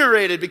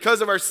incinerated because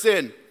of our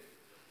sin.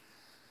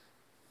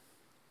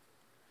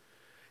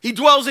 He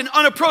dwells in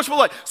unapproachable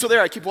light. So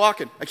there, I keep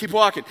walking.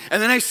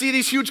 And then I see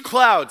these huge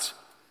clouds.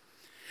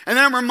 And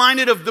then I'm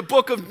reminded of the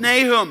book of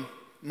Nahum,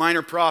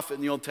 minor prophet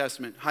in the Old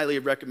Testament. Highly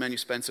recommend you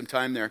spend some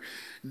time there.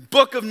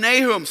 Book of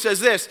Nahum says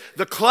this,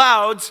 the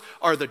clouds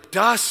are the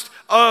dust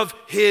of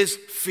his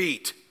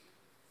feet.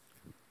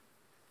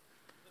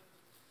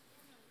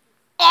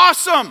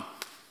 Awesome!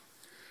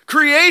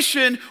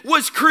 Creation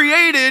was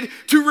created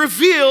to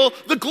reveal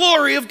the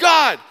glory of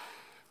God.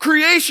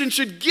 Creation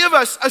should give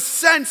us a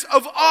sense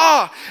of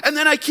awe. And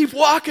then I keep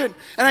walking,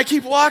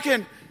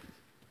 and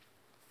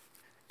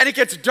and it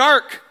gets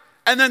dark.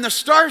 And then the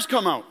stars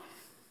come out.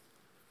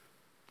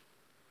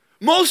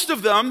 Most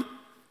of them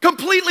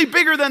completely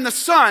bigger than the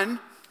sun,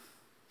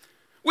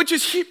 which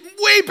is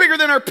way bigger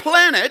than our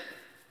planet.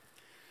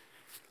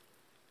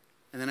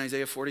 And then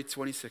Isaiah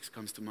 40:26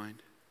 comes to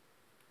mind.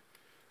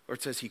 Where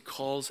it says he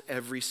calls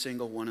every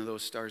single one of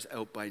those stars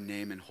out by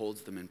name and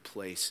holds them in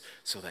place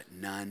so that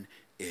none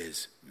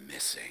is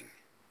missing.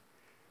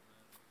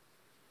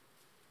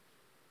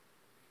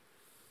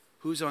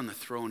 Who's on the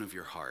throne of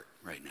your heart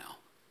right now?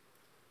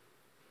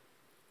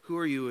 Who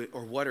are you,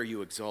 or what are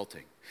you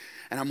exalting?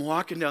 And I'm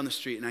walking down the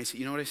street and I see,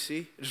 you know what I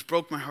see? It just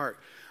broke my heart.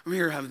 I'm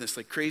here having this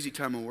crazy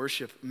time of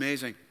worship,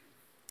 amazing.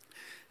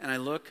 And I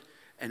look,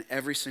 and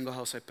every single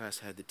house I pass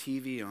had the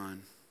TV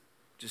on,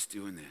 just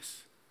doing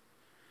this.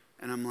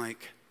 And I'm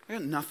like, I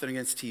got nothing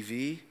against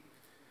TV,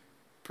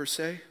 per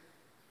se.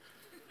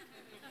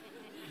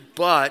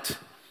 But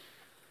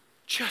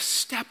just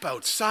step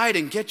outside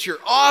and get your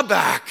awe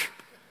back.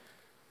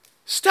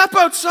 Step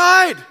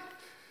outside.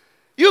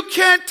 You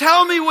can't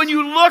tell me when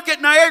you look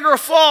at Niagara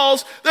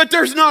Falls that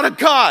there's not a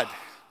God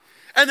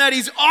and that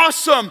he's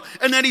awesome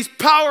and that he's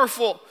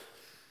powerful.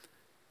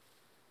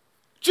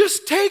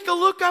 Just take a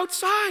look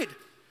outside.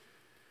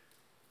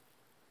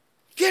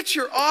 Get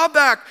your awe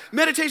back.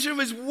 Meditation of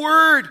his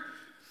word.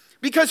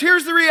 Because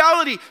here's the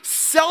reality.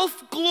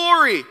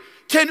 Self-glory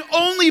can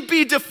only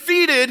be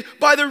defeated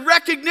by the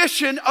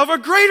recognition of a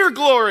greater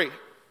glory.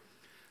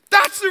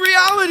 That's the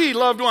reality,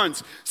 loved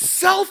ones.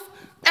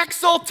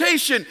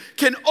 Self-exaltation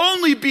can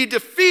only be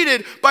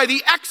defeated by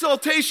the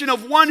exaltation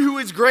of one who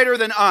is greater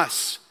than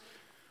us.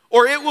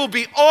 Or it will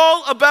be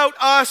all about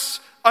us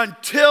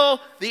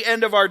until the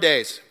end of our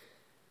days.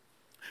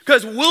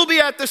 Because we'll be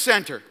at the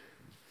center.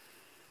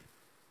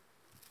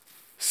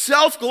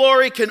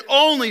 Self-glory can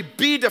only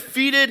be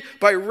defeated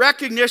by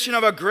recognition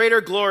of a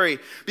greater glory.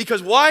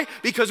 Because why?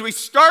 Because we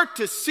start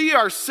to see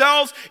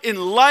ourselves in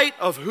light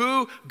of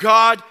who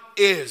God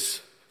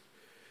is.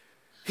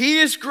 He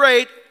is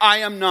great, I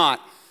am not.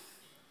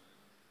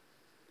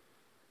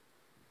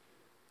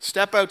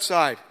 Step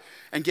outside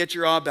and get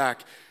your awe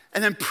back.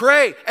 And then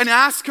pray and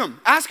ask him.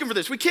 Ask him for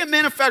this. We can't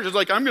manufacture, it's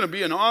like, I'm going to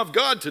be in awe of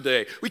God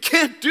today. We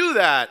can't do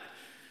that.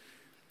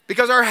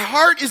 Because our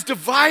heart is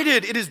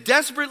divided. It is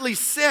desperately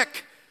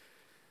sick.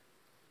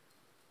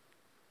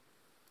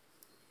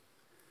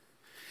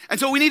 And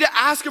so we need to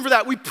ask him for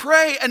that. We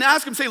pray and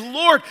ask him, say,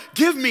 Lord,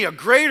 give me a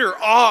greater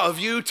awe of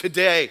you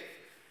today.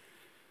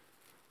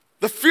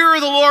 The fear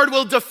of the Lord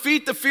will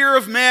defeat the fear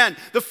of man.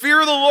 The fear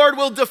of the Lord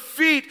will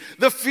defeat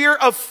the fear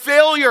of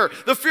failure.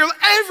 The fear of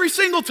every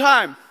single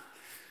time.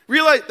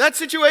 Realize that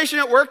situation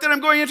at work that I'm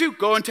going into,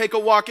 go and take a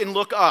walk and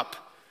look up.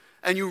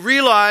 And you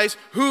realize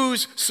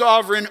who's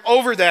sovereign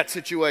over that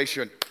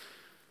situation.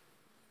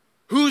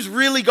 Who's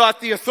really got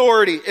the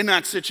authority in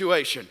that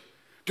situation.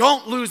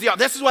 Don't lose the...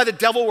 This is why the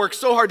devil works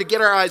so hard to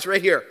get our eyes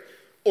right here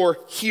or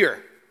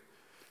here.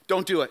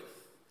 Don't do it.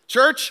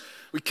 Church,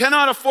 we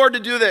cannot afford to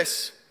do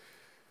this.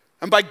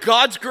 And by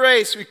God's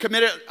grace, we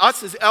committed,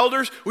 us as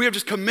elders, we have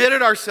just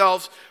committed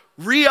ourselves,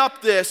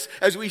 re-up this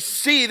as we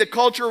see the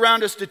culture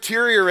around us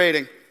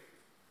deteriorating.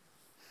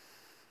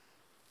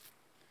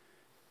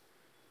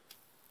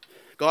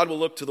 God will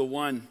look to the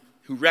one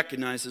who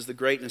recognizes the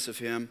greatness of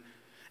him.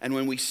 And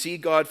when we see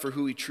God for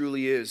who he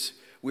truly is,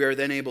 we are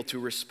then able to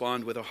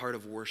respond with a heart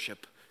of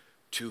worship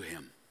to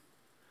him.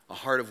 A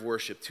heart of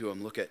worship to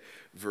him. Look at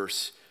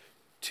verse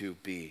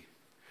 2b.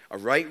 A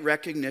right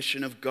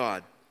recognition of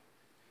God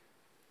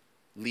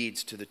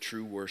leads to the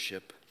true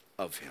worship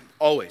of him.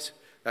 Always.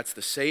 That's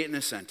the say it in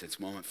a sentence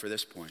moment for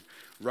this point.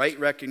 Right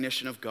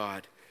recognition of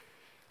God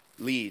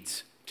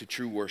leads to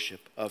true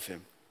worship of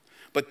him.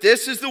 But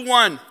this is the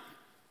one,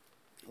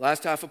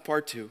 last half of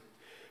part 2,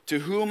 to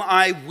whom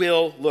I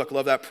will look.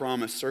 Love that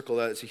promise. Circle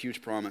that. It's a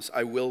huge promise.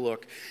 I will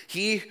look.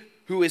 He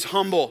who is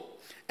humble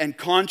and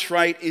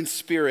contrite in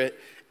spirit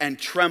and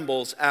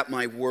trembles at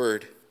my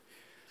word.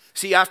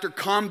 See, after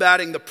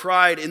combating the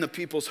pride in the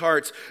people's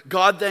hearts,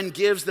 God then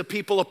gives the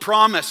people a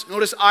promise.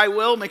 Notice, I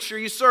will. Make sure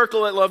you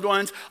circle it, loved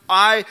ones.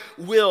 I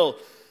will.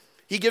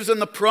 He gives them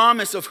the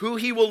promise of who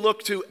he will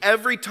look to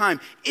every time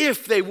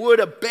if they would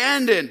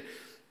abandon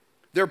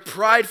their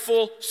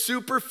prideful,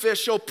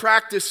 superficial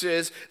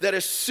practices that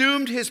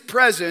assumed his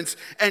presence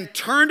and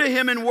turn to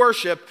him in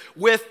worship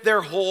with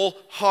their whole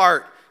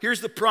heart. Here's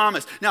the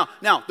promise. Now,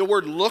 the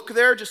word look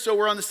there, just so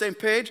we're on the same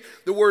page,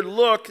 the word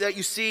look that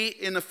you see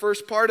in the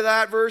first part of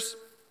that verse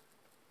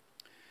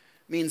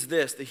means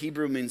this. The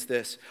Hebrew means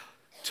this.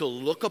 To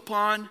look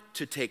upon,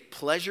 to take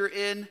pleasure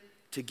in,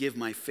 to give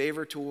my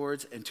favor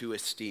towards, and to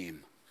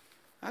esteem.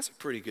 That's a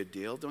pretty good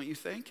deal, don't you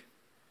think?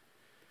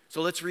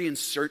 So let's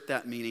reinsert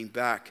that meaning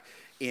back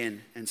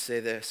in and say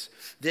this.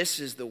 This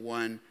is the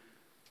one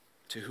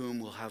to whom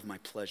will have my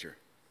pleasure.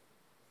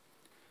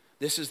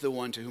 This is the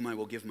one to whom I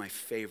will give my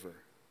favor.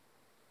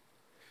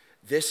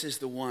 This is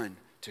the one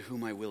to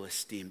whom I will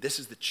esteem. This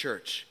is the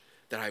church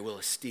that I will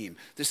esteem.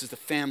 This is the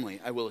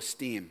family I will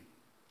esteem.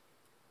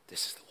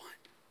 This is the one.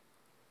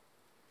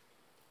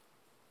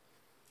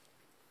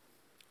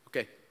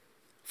 Okay,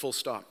 full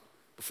stop.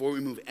 Before we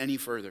move any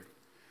further,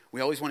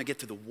 we always want to get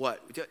to the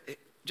what.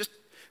 Just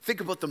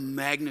think about the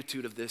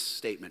magnitude of this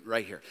statement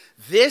right here.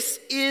 This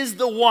is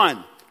the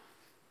one.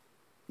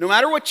 No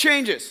matter what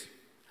changes,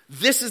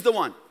 this is the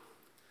one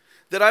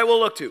that I will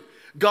look to.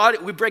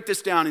 God, we break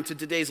this down into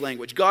today's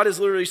language. God is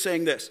literally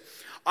saying this.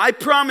 I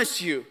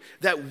promise you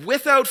that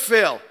without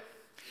fail,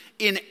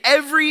 in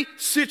every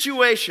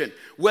situation,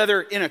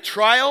 whether in a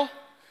trial,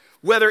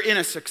 whether in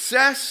a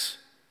success,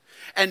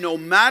 and no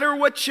matter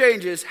what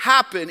changes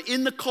happen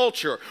in the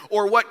culture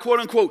or what quote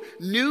unquote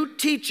new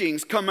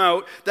teachings come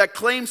out that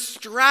claim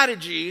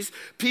strategies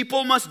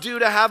people must do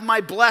to have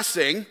my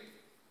blessing,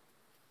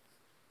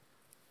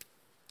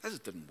 that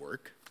just didn't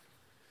work.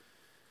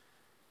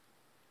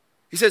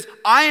 He says,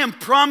 I am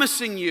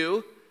promising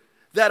you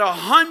that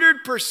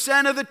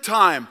 100% of the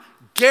time,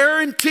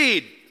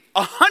 guaranteed,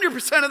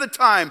 100% of the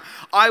time,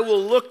 I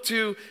will look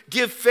to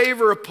give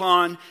favor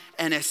upon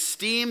and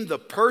esteem the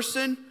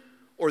person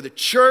or the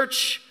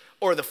church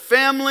or the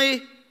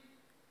family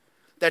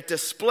that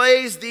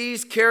displays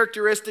these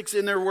characteristics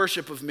in their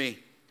worship of me.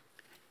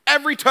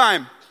 Every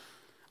time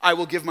I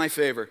will give my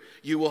favor.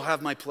 You will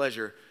have my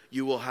pleasure.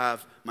 You will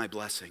have my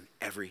blessing.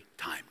 Every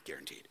time,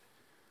 guaranteed.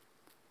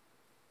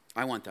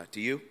 I want that. Do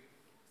you?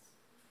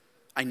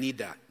 I need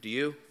that. Do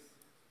you?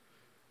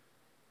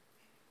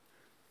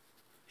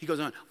 He goes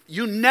on,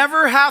 you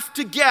never have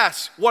to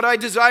guess what I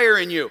desire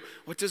in you.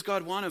 What does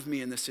God want of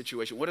me in this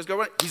situation? What does God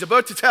want? He's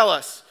about to tell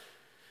us.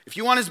 If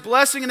you want his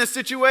blessing in this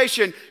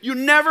situation, you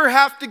never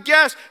have to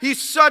guess.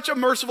 He's such a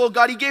merciful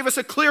God. He gave us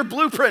a clear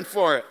blueprint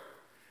for it.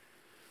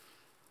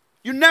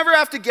 You never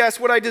have to guess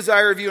what I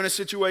desire of you in a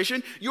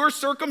situation. Your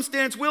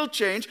circumstance will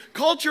change.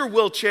 Culture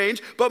will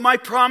change. But my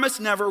promise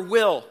never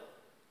will.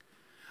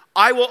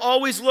 I will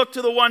always look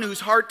to the one whose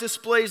heart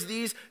displays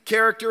these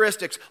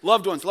characteristics.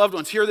 Loved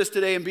ones, hear this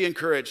today and be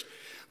encouraged.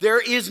 There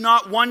is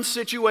not one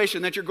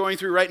situation that you're going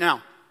through right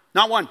now.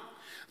 Not one.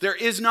 There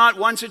is not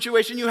one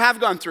situation you have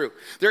gone through.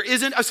 There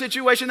isn't a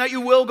situation that you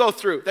will go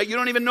through that you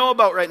don't even know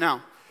about right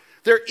now.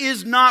 There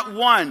is not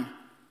one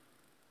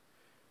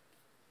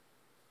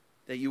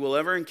that you will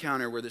ever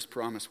encounter where this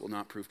promise will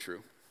not prove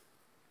true.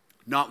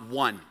 Not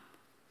one.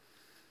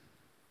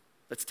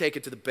 Let's take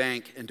it to the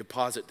bank and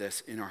deposit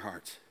this in our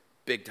hearts.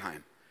 Big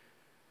time.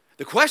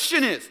 The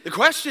question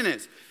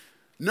is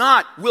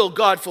not will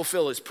God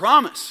fulfill his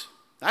promise?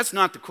 That's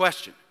not the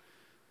question.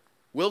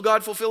 Will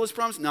God fulfill his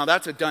promise? No,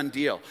 that's a done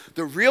deal.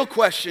 The real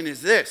question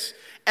is this: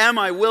 am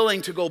I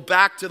willing to go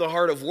back to the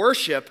heart of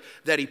worship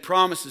that he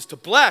promises to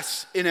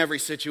bless in every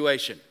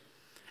situation?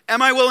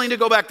 Am I willing to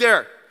go back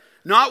there?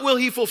 Not will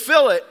he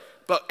fulfill it,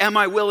 but am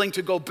I willing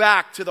to go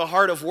back to the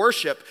heart of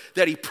worship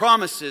that he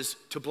promises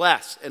to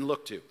bless and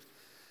look to?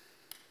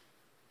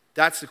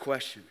 That's the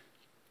question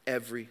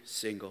every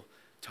single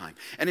time.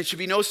 And it should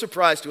be no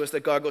surprise to us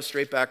that God goes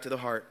straight back to the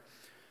heart.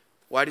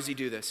 Why does he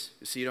do this?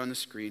 You see it on the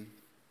screen.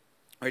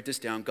 Write this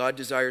down. God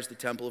desires the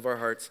temple of our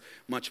hearts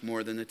much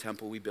more than the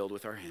temple we build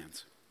with our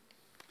hands.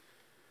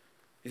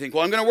 You think,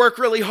 well, I'm going to work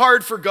really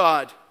hard for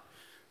God,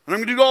 and I'm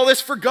going to do all this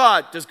for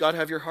God. Does God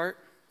have your heart?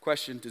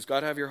 Question, does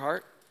God have your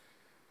heart?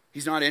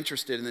 He's not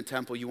interested in the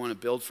temple you want to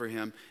build for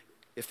him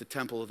if the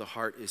temple of the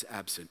heart is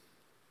absent.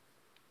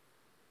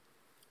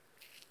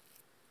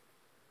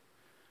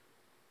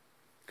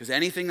 Because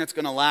anything that's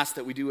going to last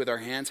that we do with our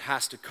hands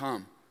has to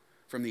come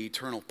from the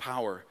eternal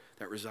power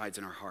that resides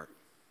in our heart.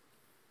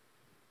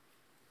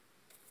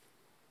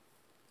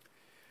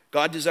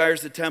 God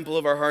desires the temple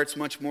of our hearts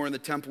much more than the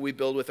temple we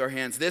build with our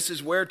hands. This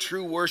is where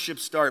true worship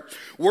starts.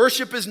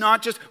 Worship is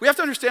not just, we have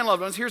to understand,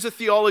 loved ones, here's the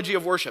theology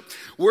of worship.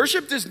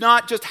 Worship does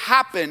not just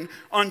happen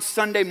on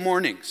Sunday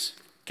mornings,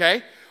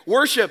 okay?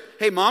 Worship,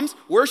 hey moms,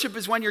 worship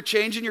is when you're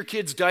changing your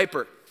kid's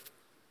diaper.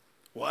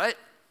 What?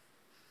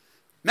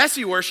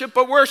 Messy worship,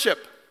 but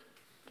worship.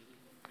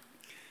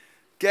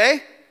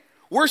 Okay?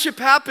 Worship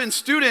happens,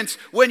 students,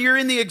 when you're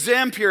in the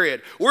exam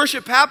period.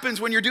 Worship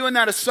happens when you're doing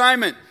that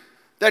assignment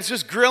that's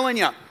just grilling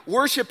you.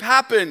 Worship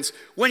happens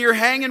when you're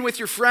hanging with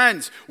your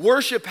friends.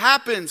 Worship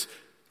happens,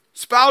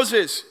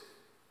 spouses,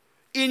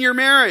 in your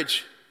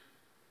marriage.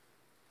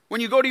 When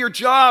you go to your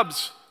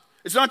jobs.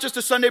 It's not just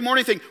a Sunday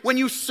morning thing. When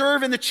you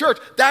serve in the church,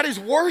 that is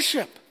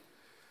worship.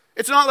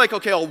 It's not like,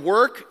 okay, I'll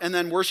work and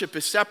then worship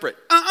is separate.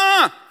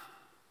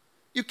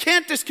 You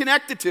can't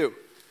disconnect the two.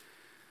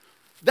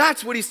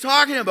 That's what he's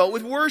talking about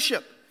with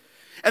worship.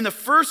 And the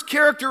first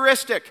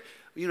characteristic,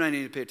 you and I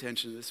need to pay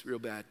attention to this real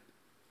bad.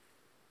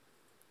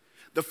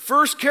 The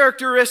first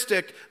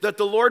characteristic that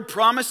the Lord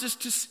promises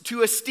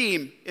to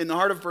esteem in the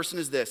heart of a person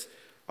is this: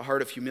 a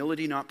heart of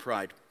humility, not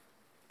pride.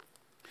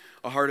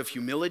 A heart of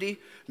humility,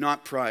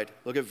 not pride.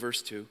 Look at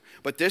verse 2.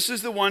 But this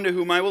is the one to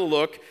whom I will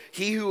look,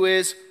 he who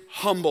is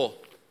humble.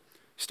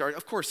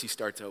 Of course he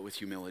starts out with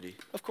humility.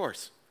 Of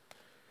course.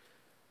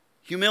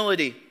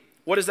 Humility,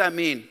 what does that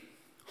mean?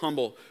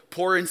 Humble,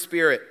 poor in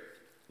spirit,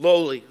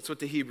 lowly. That's what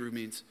the Hebrew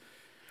means.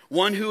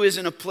 One who is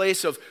in a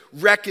place of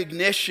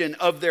recognition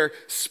of their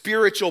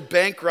spiritual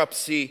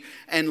bankruptcy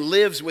and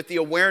lives with the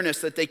awareness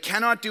that they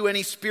cannot do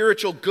any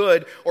spiritual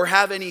good or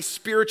have any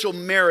spiritual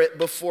merit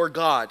before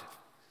God.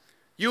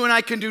 You and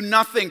I can do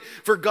nothing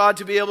for God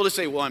to be able to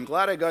say, well, I'm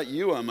glad I got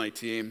you on my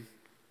team.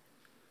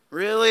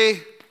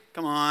 Really?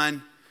 Come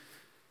on.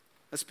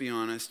 Let's be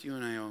honest. You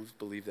and I always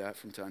believe that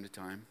from time to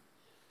time.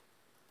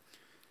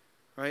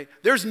 Right?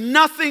 There's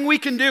nothing we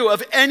can do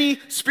of any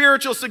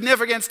spiritual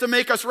significance to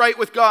make us right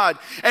with God.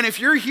 And if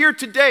you're here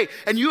today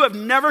and you have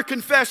never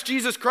confessed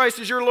Jesus Christ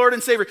as your Lord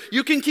and Savior,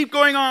 you can keep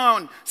going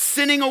on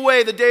sinning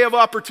away the day of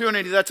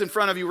opportunity that's in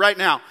front of you right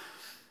now.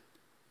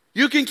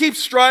 You can keep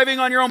striving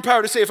on your own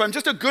power to say, if I'm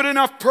just a good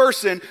enough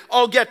person,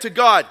 I'll get to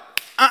God.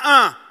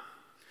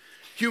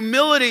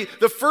 Humility,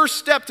 the first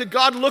step to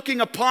God looking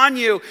upon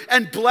you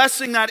and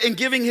blessing that and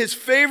giving his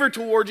favor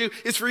toward you,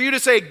 is for you to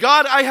say,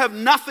 God, I have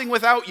nothing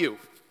without you.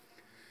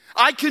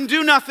 I can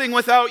do nothing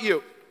without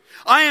you.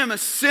 I am a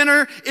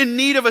sinner in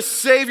need of a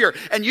Savior.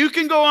 And you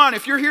can go on,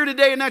 if you're here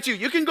today and that's you,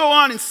 you can go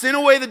on and sin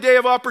away the day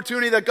of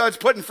opportunity that God's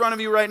put in front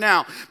of you right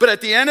now. But at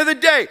the end of the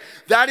day,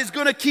 that is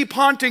going to keep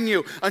haunting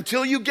you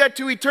until you get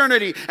to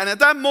eternity. And at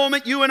that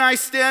moment, you and I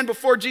stand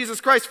before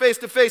Jesus Christ face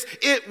to face.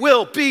 It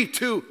will be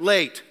too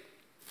late.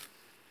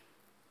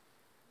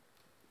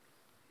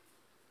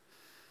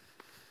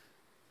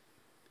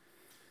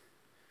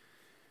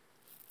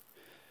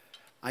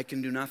 I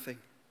can do nothing.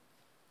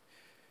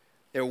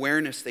 Their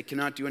awareness, they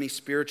cannot do any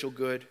spiritual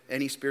good,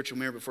 any spiritual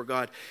merit before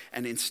God.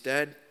 And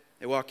instead,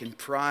 they walk in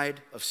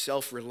pride of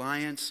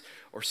self-reliance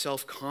or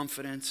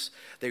self-confidence.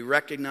 They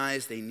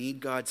recognize they need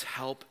God's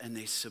help and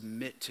they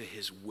submit to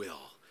his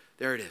will.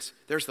 There it is.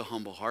 There's the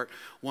humble heart.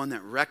 One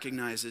that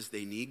recognizes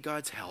they need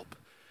God's help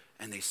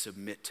and they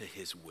submit to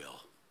his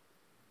will.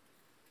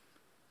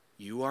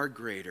 You are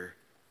greater,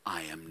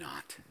 I am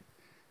not.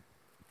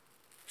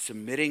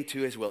 Submitting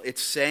to his will.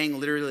 It's saying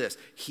literally this: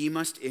 he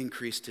must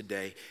increase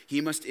today. He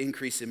must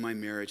increase in my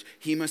marriage.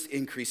 He must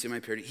increase in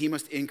my parenting. He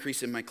must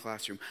increase in my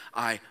classroom.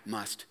 I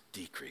must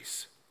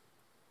decrease.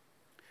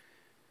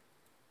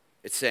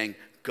 It's saying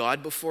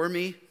God before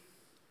me,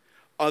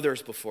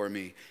 others before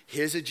me.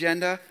 His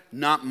agenda,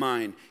 not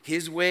mine.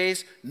 His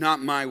ways,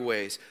 not my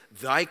ways.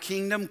 Thy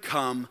kingdom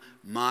come,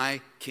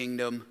 my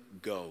kingdom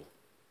go.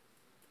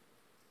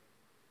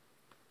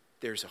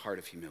 There's a heart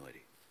of humility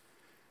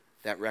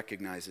that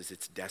recognizes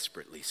it's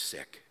desperately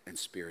sick and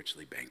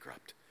spiritually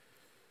bankrupt.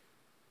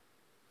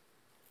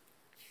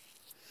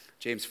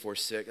 James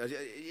 4:6.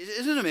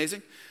 Isn't it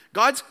amazing?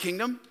 God's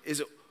kingdom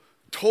is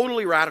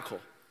Totally radical.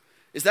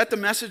 Is that the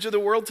message of the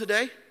world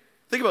today?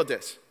 Think about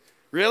this.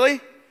 Really?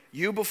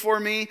 You before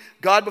me,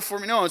 God before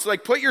me? No, it's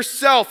like put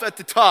yourself at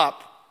the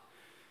top.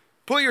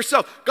 Put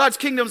yourself. God's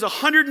kingdom is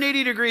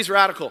 180 degrees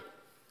radical.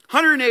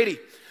 180.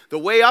 The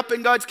way up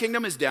in God's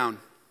kingdom is down.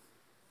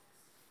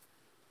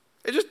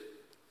 It just,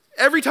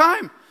 every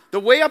time. The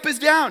way up is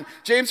down.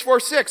 James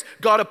 4:6.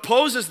 God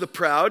opposes the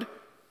proud,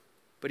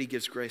 but he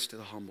gives grace to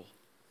the humble.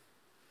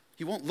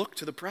 He won't look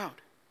to the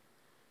proud.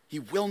 He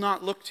will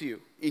not look to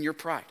you in your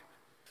pride.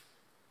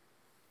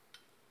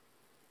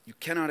 You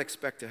cannot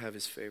expect to have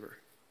his favor.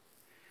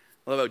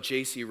 I love how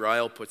J.C.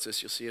 Ryle puts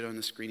this. You'll see it on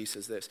the screen. He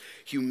says this: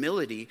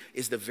 humility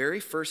is the very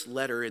first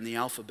letter in the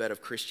alphabet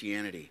of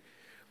Christianity.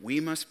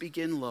 We must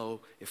begin low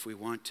if we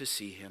want to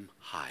see him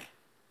high.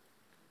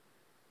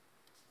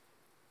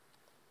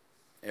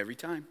 Every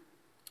time.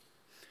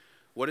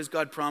 What does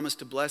God promise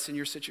to bless in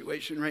your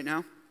situation right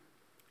now?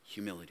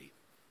 Humility.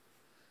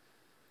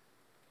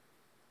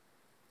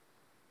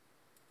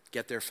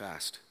 Get there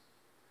fast.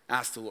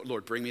 Ask the Lord,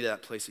 Lord, bring me to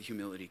that place of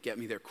humility. Get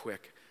me there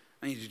quick.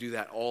 I need to do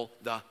that all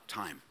the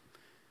time.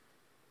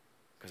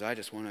 Because I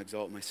just want to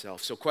exalt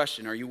myself. So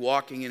question, are you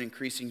walking in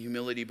increasing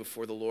humility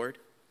before the Lord?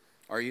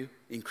 Are you?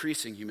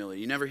 Increasing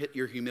humility. You never hit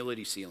your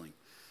humility ceiling.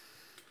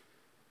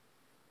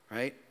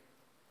 Right?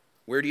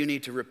 Where do you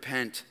need to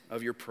repent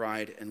of your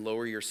pride and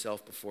lower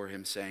yourself before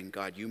him, saying,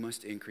 God, you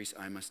must increase,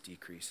 I must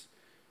decrease?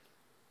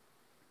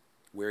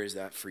 Where is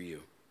that for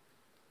you?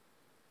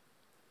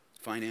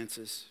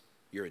 Finances,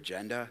 your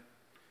agenda,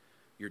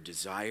 your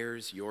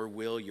desires, your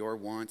will, your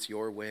wants,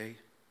 your way,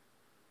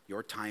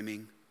 your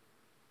timing.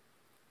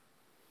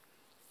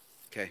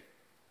 Okay.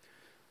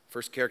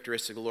 First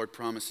characteristic the Lord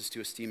promises to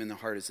esteem in the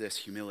heart is this: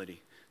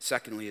 humility.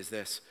 Secondly is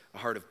this: a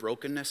heart of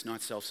brokenness,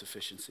 not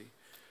self-sufficiency.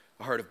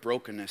 A heart of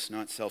brokenness,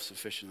 not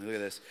self-sufficiency. Look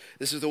at this.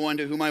 This is the one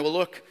to whom I will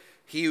look.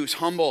 He who's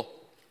humble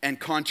and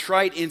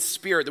contrite in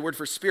spirit. The word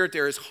for spirit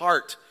there is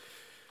heart.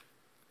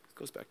 It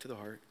goes back to the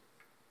heart.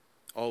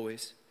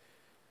 Always.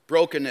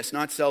 Brokenness,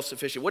 not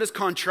self-sufficient. What does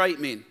contrite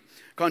mean?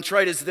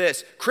 Contrite is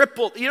this: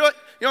 crippled. You know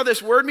what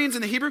this word means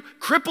in the Hebrew?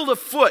 Crippled of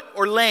foot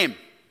or lame.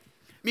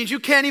 It means you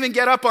can't even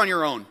get up on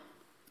your own.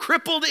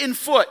 Crippled in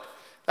foot.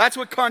 That's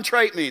what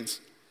contrite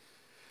means.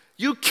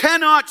 You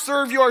cannot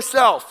serve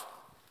yourself.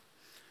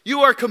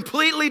 You are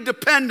completely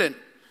dependent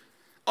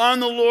on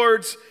the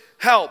Lord's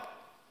help.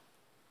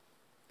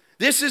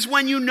 This is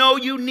when you know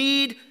you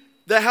need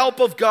the help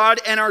of God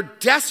and are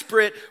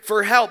desperate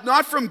for help.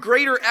 Not from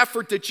greater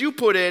effort that you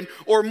put in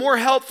or more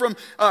help from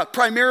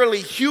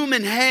primarily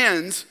human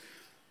hands,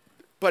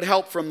 but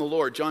help from the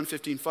Lord. John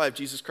 15:5,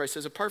 Jesus Christ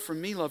says, apart from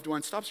me, loved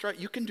one, stop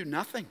striving. You can do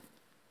nothing.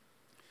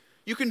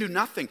 You can do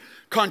nothing.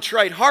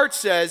 Contrite heart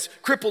says,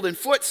 crippled in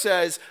foot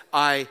says,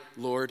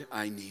 Lord,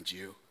 I need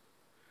you.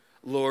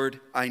 Lord,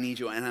 I need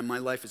you. And my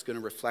life is going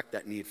to reflect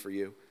that need for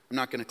you. I'm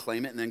not going to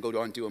claim it and then go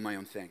on doing my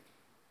own thing.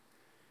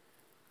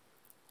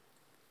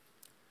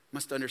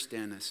 Must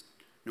understand this.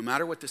 No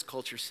matter what this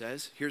culture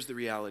says, here's the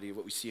reality of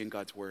what we see in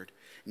God's word.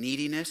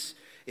 Neediness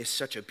is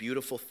such a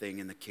beautiful thing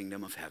in the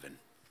kingdom of heaven.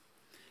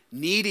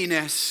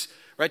 Neediness,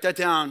 write that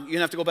down. You're going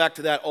to have to go back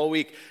to that all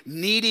week.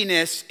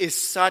 Neediness is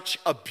such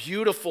a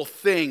beautiful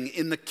thing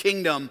in the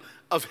kingdom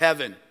of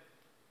heaven.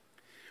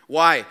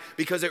 Why?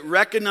 Because it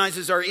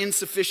recognizes our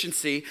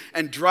insufficiency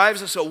and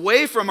drives us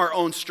away from our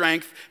own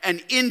strength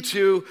and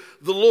into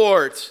the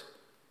Lord's.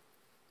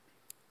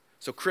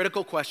 So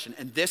critical question,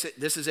 and this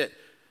is it.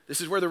 This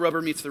is where the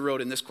rubber meets the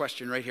road in this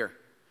question right here.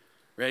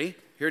 Ready?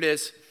 Here it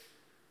is.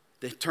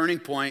 The turning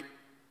point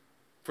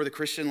for the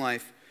Christian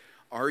life.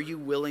 Are you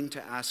willing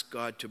to ask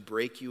God to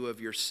break you of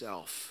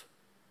yourself?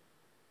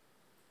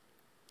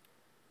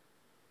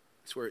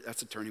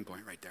 That's a turning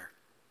point right there.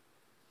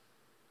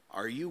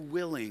 Are you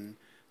willing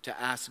to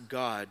ask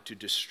God to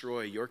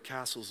destroy your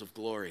castles of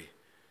glory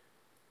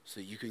so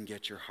that you can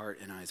get your heart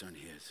and eyes on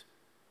his?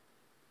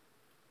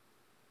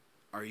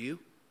 Are you?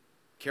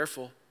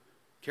 Careful.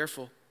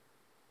 Careful.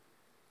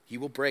 He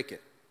will break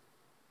it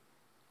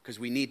because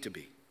we need to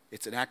be.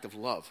 It's an act of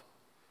love.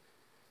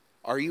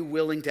 Are you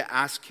willing to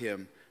ask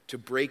him to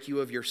break you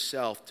of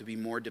yourself to be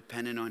more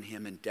dependent on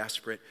him and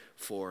desperate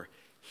for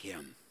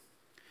him?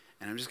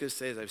 And I'm just going to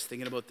say, as I was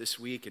thinking about this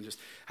week and just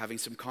having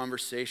some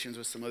conversations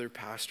with some other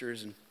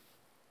pastors, and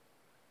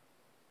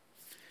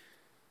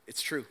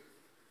it's true.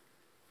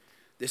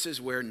 This is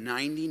where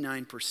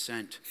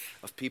 99%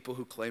 of people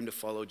who claim to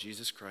follow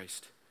Jesus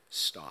Christ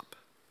stop.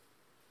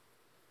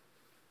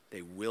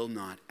 They will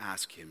not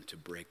ask him to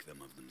break them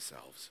of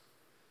themselves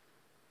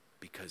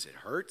because it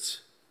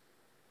hurts,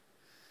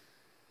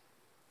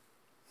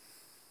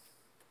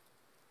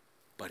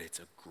 but it's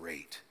a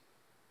great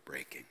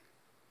breaking.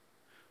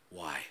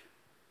 Why?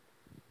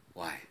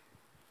 Why?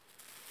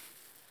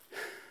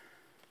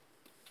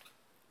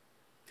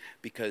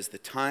 Because the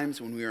times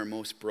when we are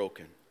most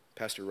broken,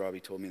 Pastor Robbie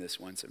told me this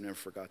once, I've never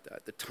forgot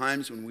that. The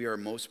times when we are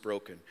most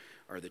broken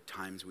are the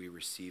times we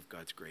receive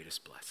God's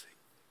greatest blessing.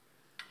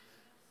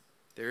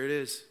 There it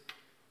is.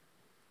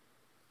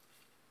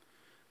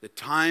 The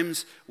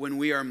times when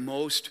we are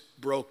most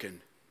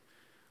broken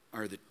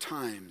are the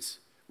times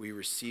we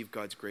receive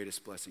God's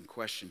greatest blessing.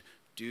 Question,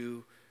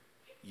 do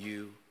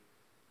you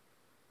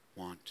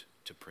want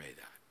to pray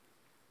that?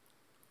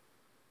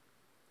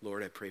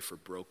 Lord, I pray for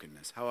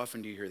brokenness. How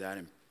often do you hear that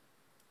in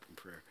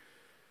prayer?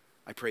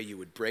 I pray you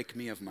would break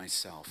me of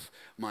myself,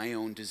 my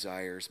own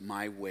desires,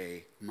 my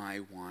way, my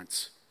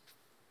wants.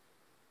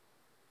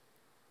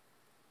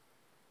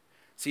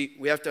 See,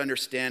 we have to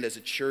understand as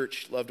a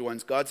church, loved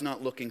ones, God's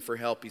not looking for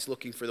help. He's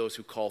looking for those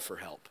who call for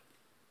help.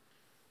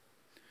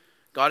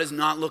 God is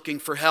not looking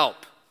for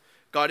help.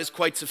 God is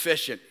quite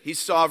sufficient. He's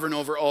sovereign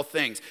over all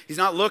things. He's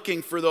not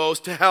looking for those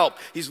to help.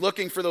 He's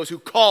looking for those who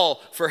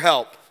call for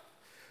help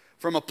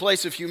from a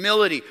place of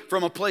humility,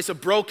 from a place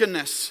of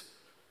brokenness.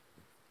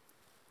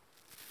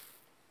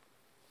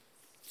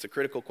 It's a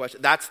critical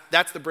question.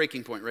 That's the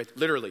breaking point, right?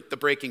 Literally, the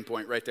breaking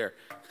point right there.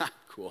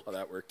 Cool how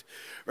that worked,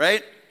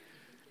 right?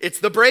 It's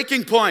the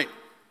breaking point.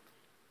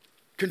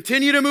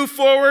 Continue to move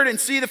forward and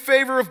see the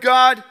favor of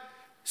God.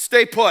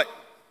 Stay put.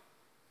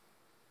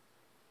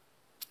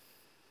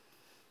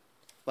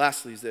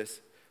 Lastly is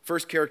this.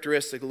 First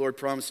characteristic the Lord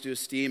promised to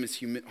esteem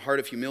is a heart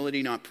of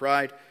humility, not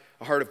pride.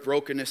 A heart of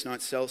brokenness,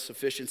 not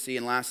self-sufficiency.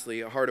 And lastly,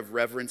 a heart of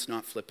reverence,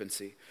 not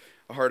flippancy.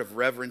 A heart of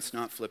reverence,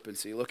 not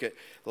flippancy. Look at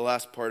the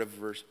last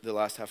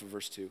half of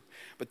verse 2.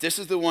 But this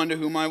is the one to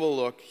whom I will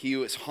look, he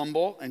who is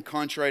humble and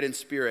contrite in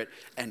spirit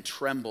and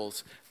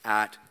trembles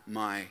at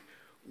my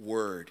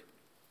word.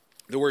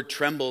 The word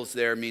trembles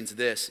there means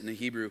this in the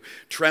Hebrew.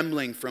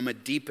 Trembling from a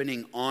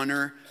deepening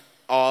honor,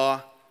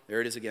 awe,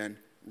 there it is again,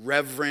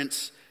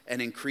 reverence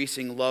and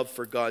increasing love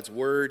for God's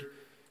word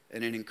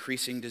and an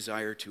increasing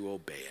desire to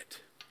obey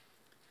it.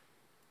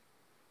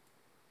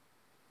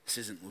 This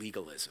isn't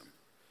legalism.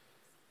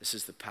 This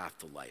is the path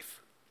to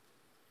life.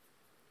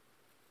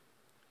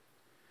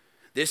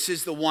 This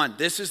is the one,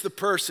 this is the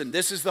person,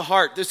 this is the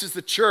heart, this is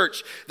the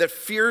church that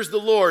fears the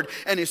Lord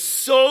and is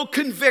so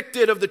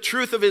convicted of the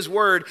truth of his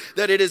word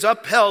that it is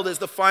upheld as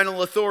the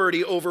final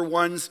authority over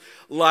one's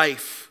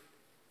life.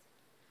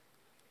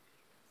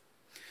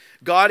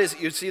 God is,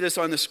 you see this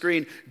on the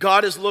screen,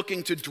 God is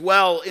looking to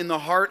dwell in the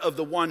heart of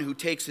the one who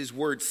takes his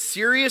word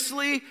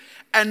seriously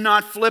and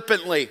not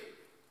flippantly.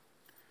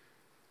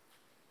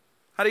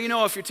 How do you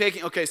know if you're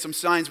taking, some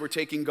signs we're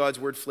taking God's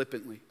word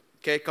flippantly.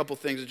 A couple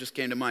things that just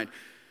came to mind.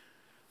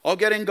 I'll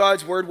get in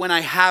God's word when I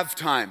have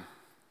time.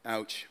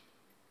 Ouch.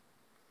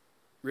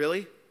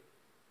 Really?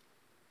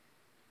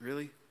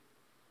 Really?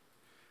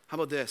 How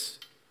about this?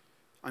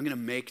 I'm going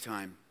to make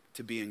time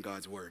to be in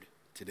God's word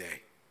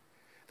today.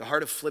 The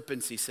heart of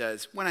flippancy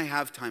says, when I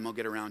have time, I'll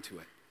get around to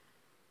it.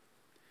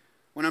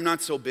 When I'm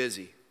not so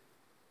busy.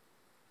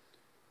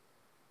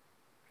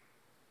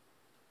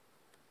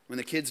 When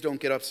the kids don't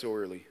get up so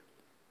early.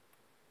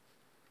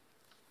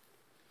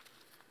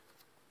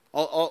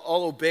 I'll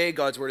obey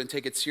God's word and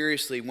take it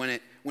seriously when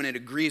it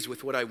agrees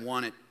with what I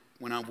want it,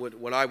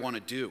 what I want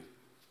to do.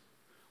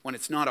 When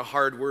it's not a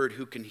hard word,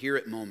 who can hear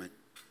it moment.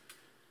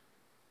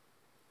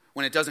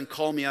 When it doesn't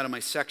call me out of my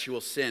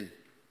sexual sin.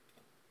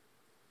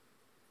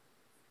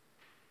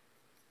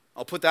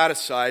 I'll put that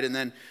aside and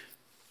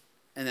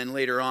then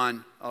later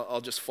on, I'll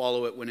just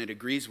follow it when it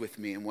agrees with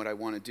me and what I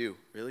want to do.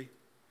 Really?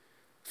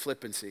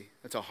 Flippancy.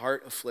 That's a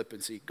heart of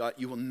flippancy. God,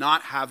 you will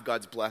not have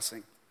God's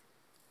blessing.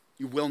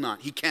 You will not.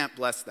 He can't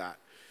bless that.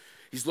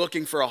 He's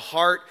looking for a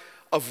heart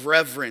of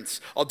reverence.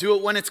 I'll do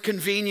it when it's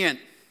convenient.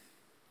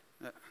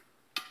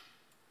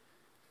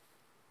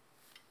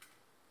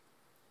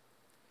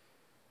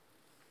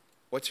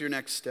 What's your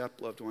next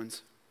step, loved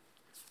ones?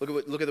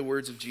 Look at the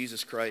words of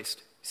Jesus Christ.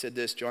 He said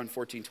this, John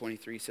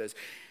 14:23 says,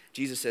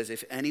 Jesus says,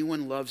 if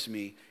anyone loves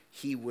me,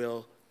 he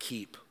will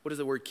keep. What does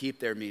the word keep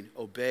there mean?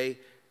 Obey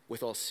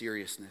with all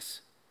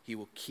seriousness. He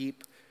will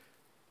keep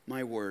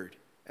my word,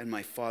 and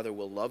my Father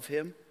will love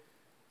him,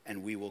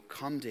 and we will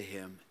come to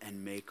him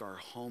and make our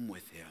home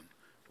with him.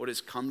 What does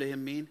come to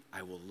him mean?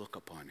 I will look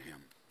upon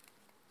him.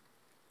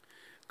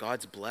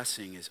 God's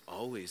blessing is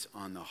always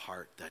on the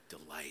heart that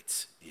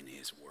delights in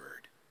his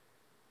word.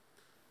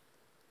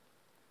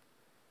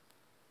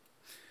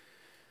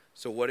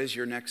 So what is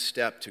your next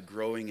step to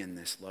growing in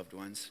this, loved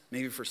ones?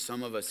 Maybe for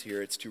some of us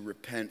here, it's to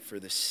repent for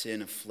the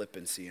sin of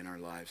flippancy in our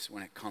lives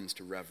when it comes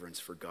to reverence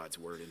for God's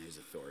word and his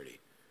authority.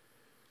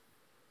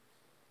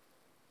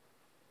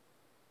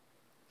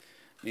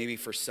 Maybe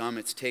for some,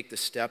 it's take the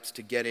steps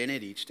to get in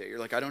it each day. You're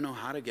like, I don't know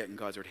how to get in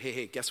God's word.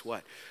 Hey, guess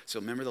what? So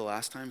remember the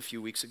last time, a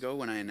few weeks ago,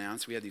 when I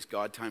announced we had these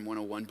God Time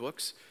 101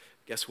 books?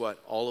 Guess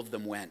what? All of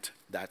them went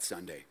that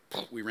Sunday.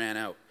 We ran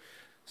out.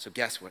 So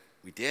guess what?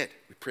 We did.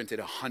 We printed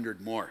 100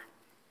 more.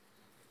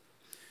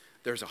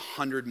 There's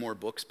 100 more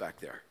books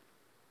back there.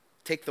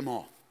 Take them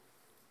all.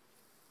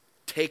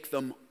 Take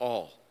them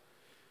all.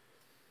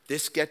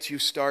 This gets you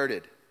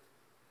started.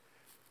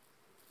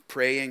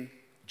 Praying,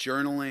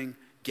 journaling,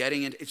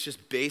 getting it. It's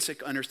just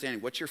basic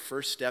understanding. What's your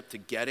first step to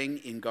getting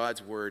in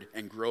God's word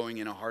and growing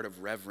in a heart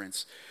of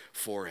reverence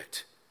for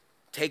it?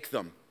 Take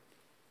them.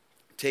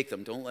 Take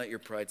them. Don't let your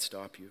pride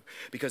stop you.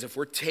 Because if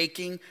we're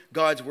taking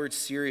God's word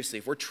seriously,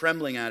 if we're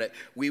trembling at it,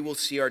 we will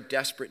see our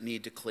desperate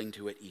need to cling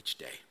to it each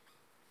day.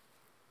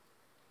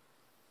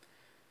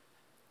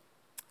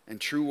 And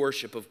true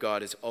worship of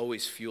God is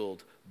always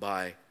fueled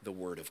by the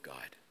Word of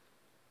God.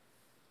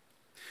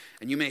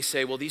 And you may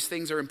say, well, these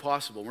things are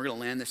impossible. We're going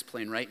to land this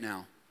plane right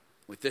now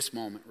with this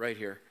moment right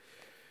here.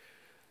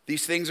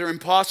 These things are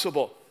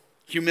impossible.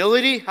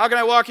 Humility? How can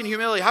I walk in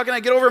humility? How can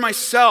I get over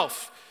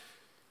myself?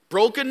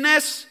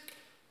 Brokenness?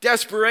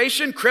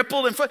 Desperation?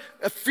 Crippled? And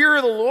a fear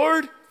of the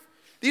Lord?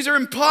 These are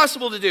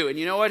impossible to do. And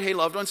you know what? Hey,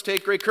 loved ones,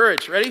 take great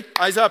courage. Ready?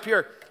 Eyes up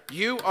here.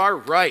 You are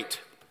right.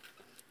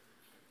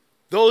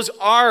 Those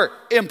are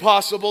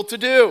impossible to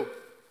do.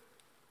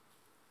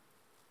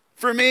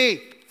 For me,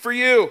 for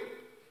you.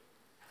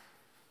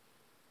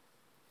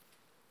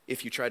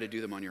 If you try to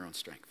do them on your own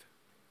strength.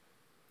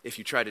 If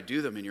you try to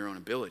do them in your own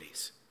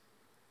abilities.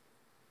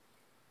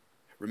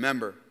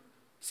 Remember,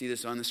 see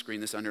this on the screen,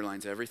 this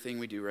underlines everything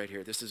we do right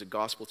here. This is a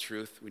gospel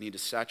truth we need to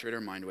saturate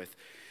our mind with.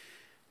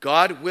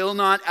 God will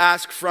not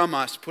ask from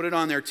us, put it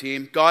on there,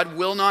 team. God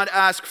will not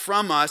ask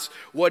from us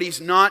what he's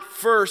not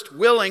first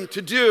willing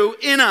to do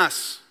in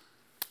us.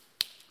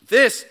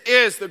 This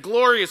is the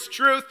glorious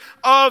truth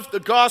of the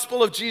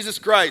gospel of Jesus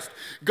Christ.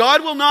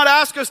 God will not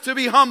ask us to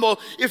be humble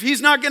if he's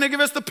not going to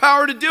give us the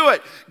power to do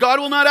it. God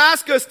will not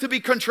ask us to be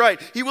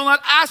contrite. He will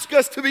not ask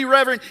us to be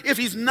reverent if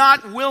he's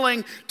not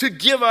willing to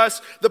give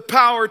us the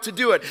power to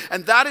do it.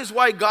 And that is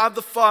why God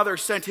the Father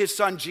sent his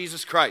Son,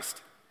 Jesus Christ.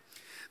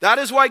 That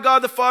is why God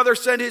the Father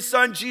sent his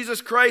Son,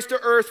 Jesus Christ, to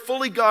earth,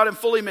 fully God and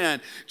fully man.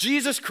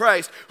 Jesus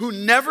Christ, who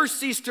never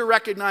ceased to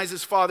recognize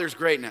his Father's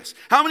greatness.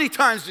 How many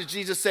times did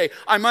Jesus say,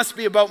 I must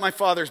be about my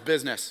Father's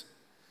business?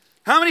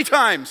 How many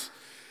times?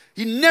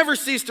 He never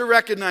ceased to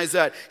recognize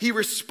that. He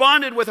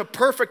responded with a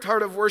perfect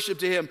heart of worship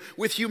to him,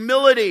 with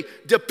humility,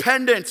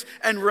 dependence,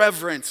 and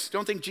reverence.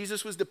 Don't think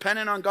Jesus was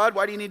dependent on God?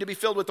 Why do you need to be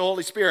filled with the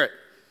Holy Spirit?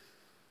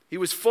 He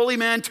was fully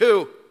man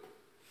too.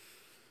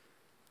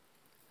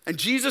 And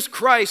Jesus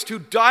Christ, who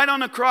died on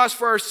the cross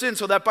for our sin,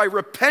 so that by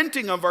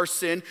repenting of our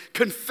sin,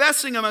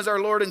 confessing him as our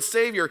Lord and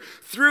Savior,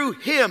 through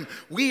him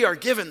we are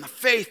given the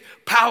faith,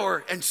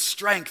 power, and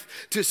strength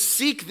to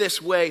seek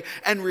this way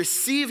and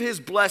receive his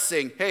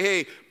blessing.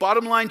 Hey,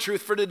 bottom line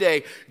truth for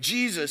today.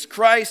 Jesus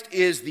Christ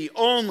is the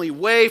only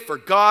way for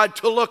God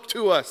to look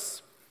to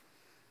us.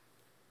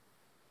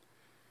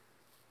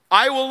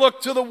 I will look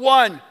to the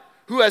one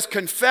who has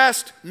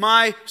confessed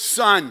my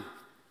Son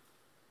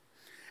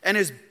and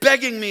is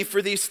begging me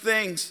for these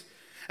things.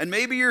 And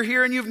maybe you're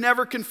here and you've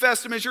never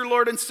confessed him as your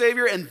Lord and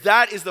Savior, and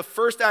that is the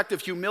first act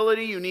of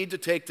humility you need to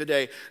take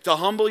today. To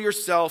humble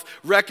yourself,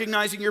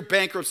 recognizing your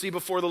bankruptcy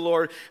before the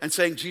Lord, and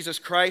saying, Jesus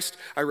Christ,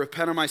 I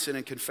repent of my sin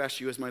and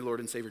confess you as my Lord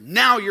and Savior.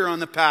 Now you're on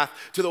the path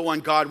to the one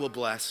God will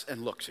bless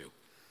and look to.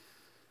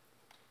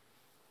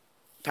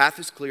 Path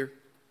is clear.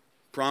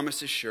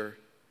 Promise is sure.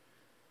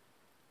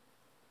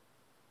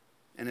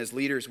 And as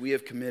leaders, we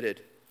have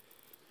committed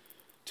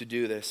to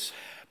do this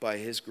by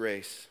his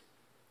grace,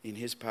 in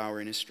his power,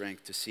 in his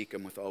strength, to seek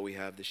him with all we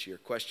have this year.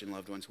 Question,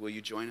 loved ones, will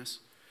you join us?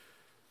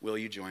 Will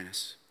you join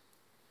us?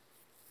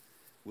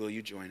 Will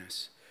you join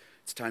us?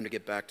 It's time to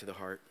get back to the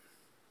heart.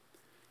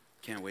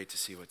 Can't wait to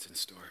see what's in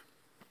store.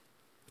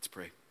 Let's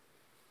pray.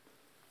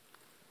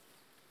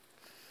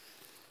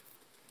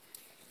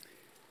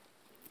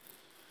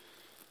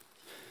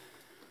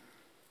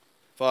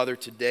 Father,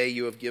 today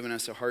you have given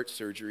us a heart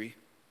surgery.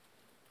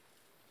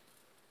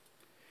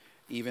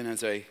 Even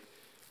as I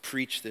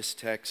preach this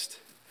text,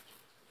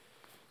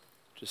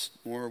 just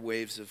more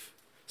waves of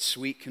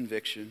sweet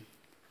conviction.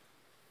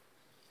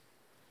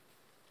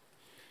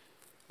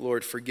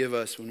 Lord, forgive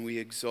us when we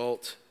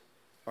exalt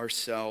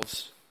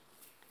ourselves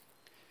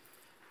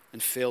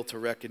and fail to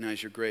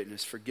recognize your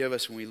greatness. Forgive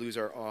us when we lose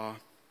our awe.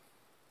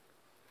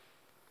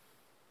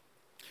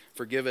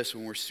 Forgive us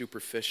when we're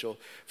superficial.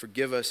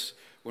 Forgive us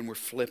when we're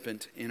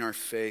flippant in our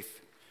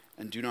faith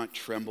and do not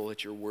tremble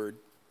at your word.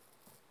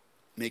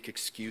 Make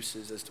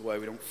excuses as to why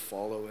we don't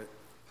follow it.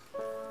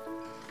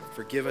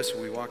 Forgive us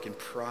when we walk in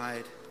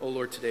pride. Oh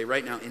Lord, today,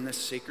 right now, in this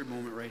sacred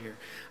moment right here,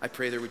 I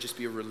pray there would just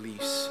be a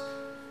release.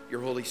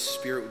 Your Holy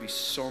Spirit would be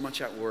so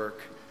much at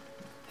work.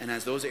 And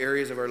as those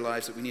areas of our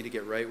lives that we need to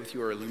get right with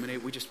you or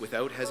illuminate, we just,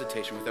 without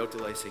hesitation, without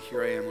delay, say,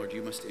 here I am, Lord,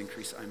 you must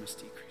increase, I must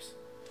decrease.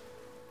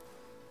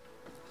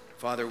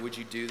 Father, would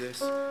you do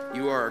this?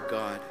 You are our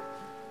God.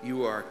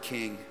 You are our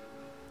King.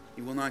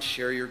 You will not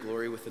share your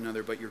glory with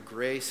another, but your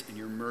grace and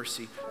your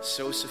mercy,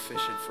 so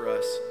sufficient for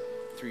us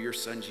through your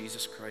Son,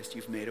 Jesus Christ.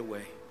 You've made a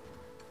way.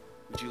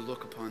 Would you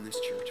look upon this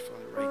church,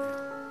 Father, right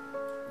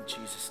now? In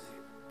Jesus' name.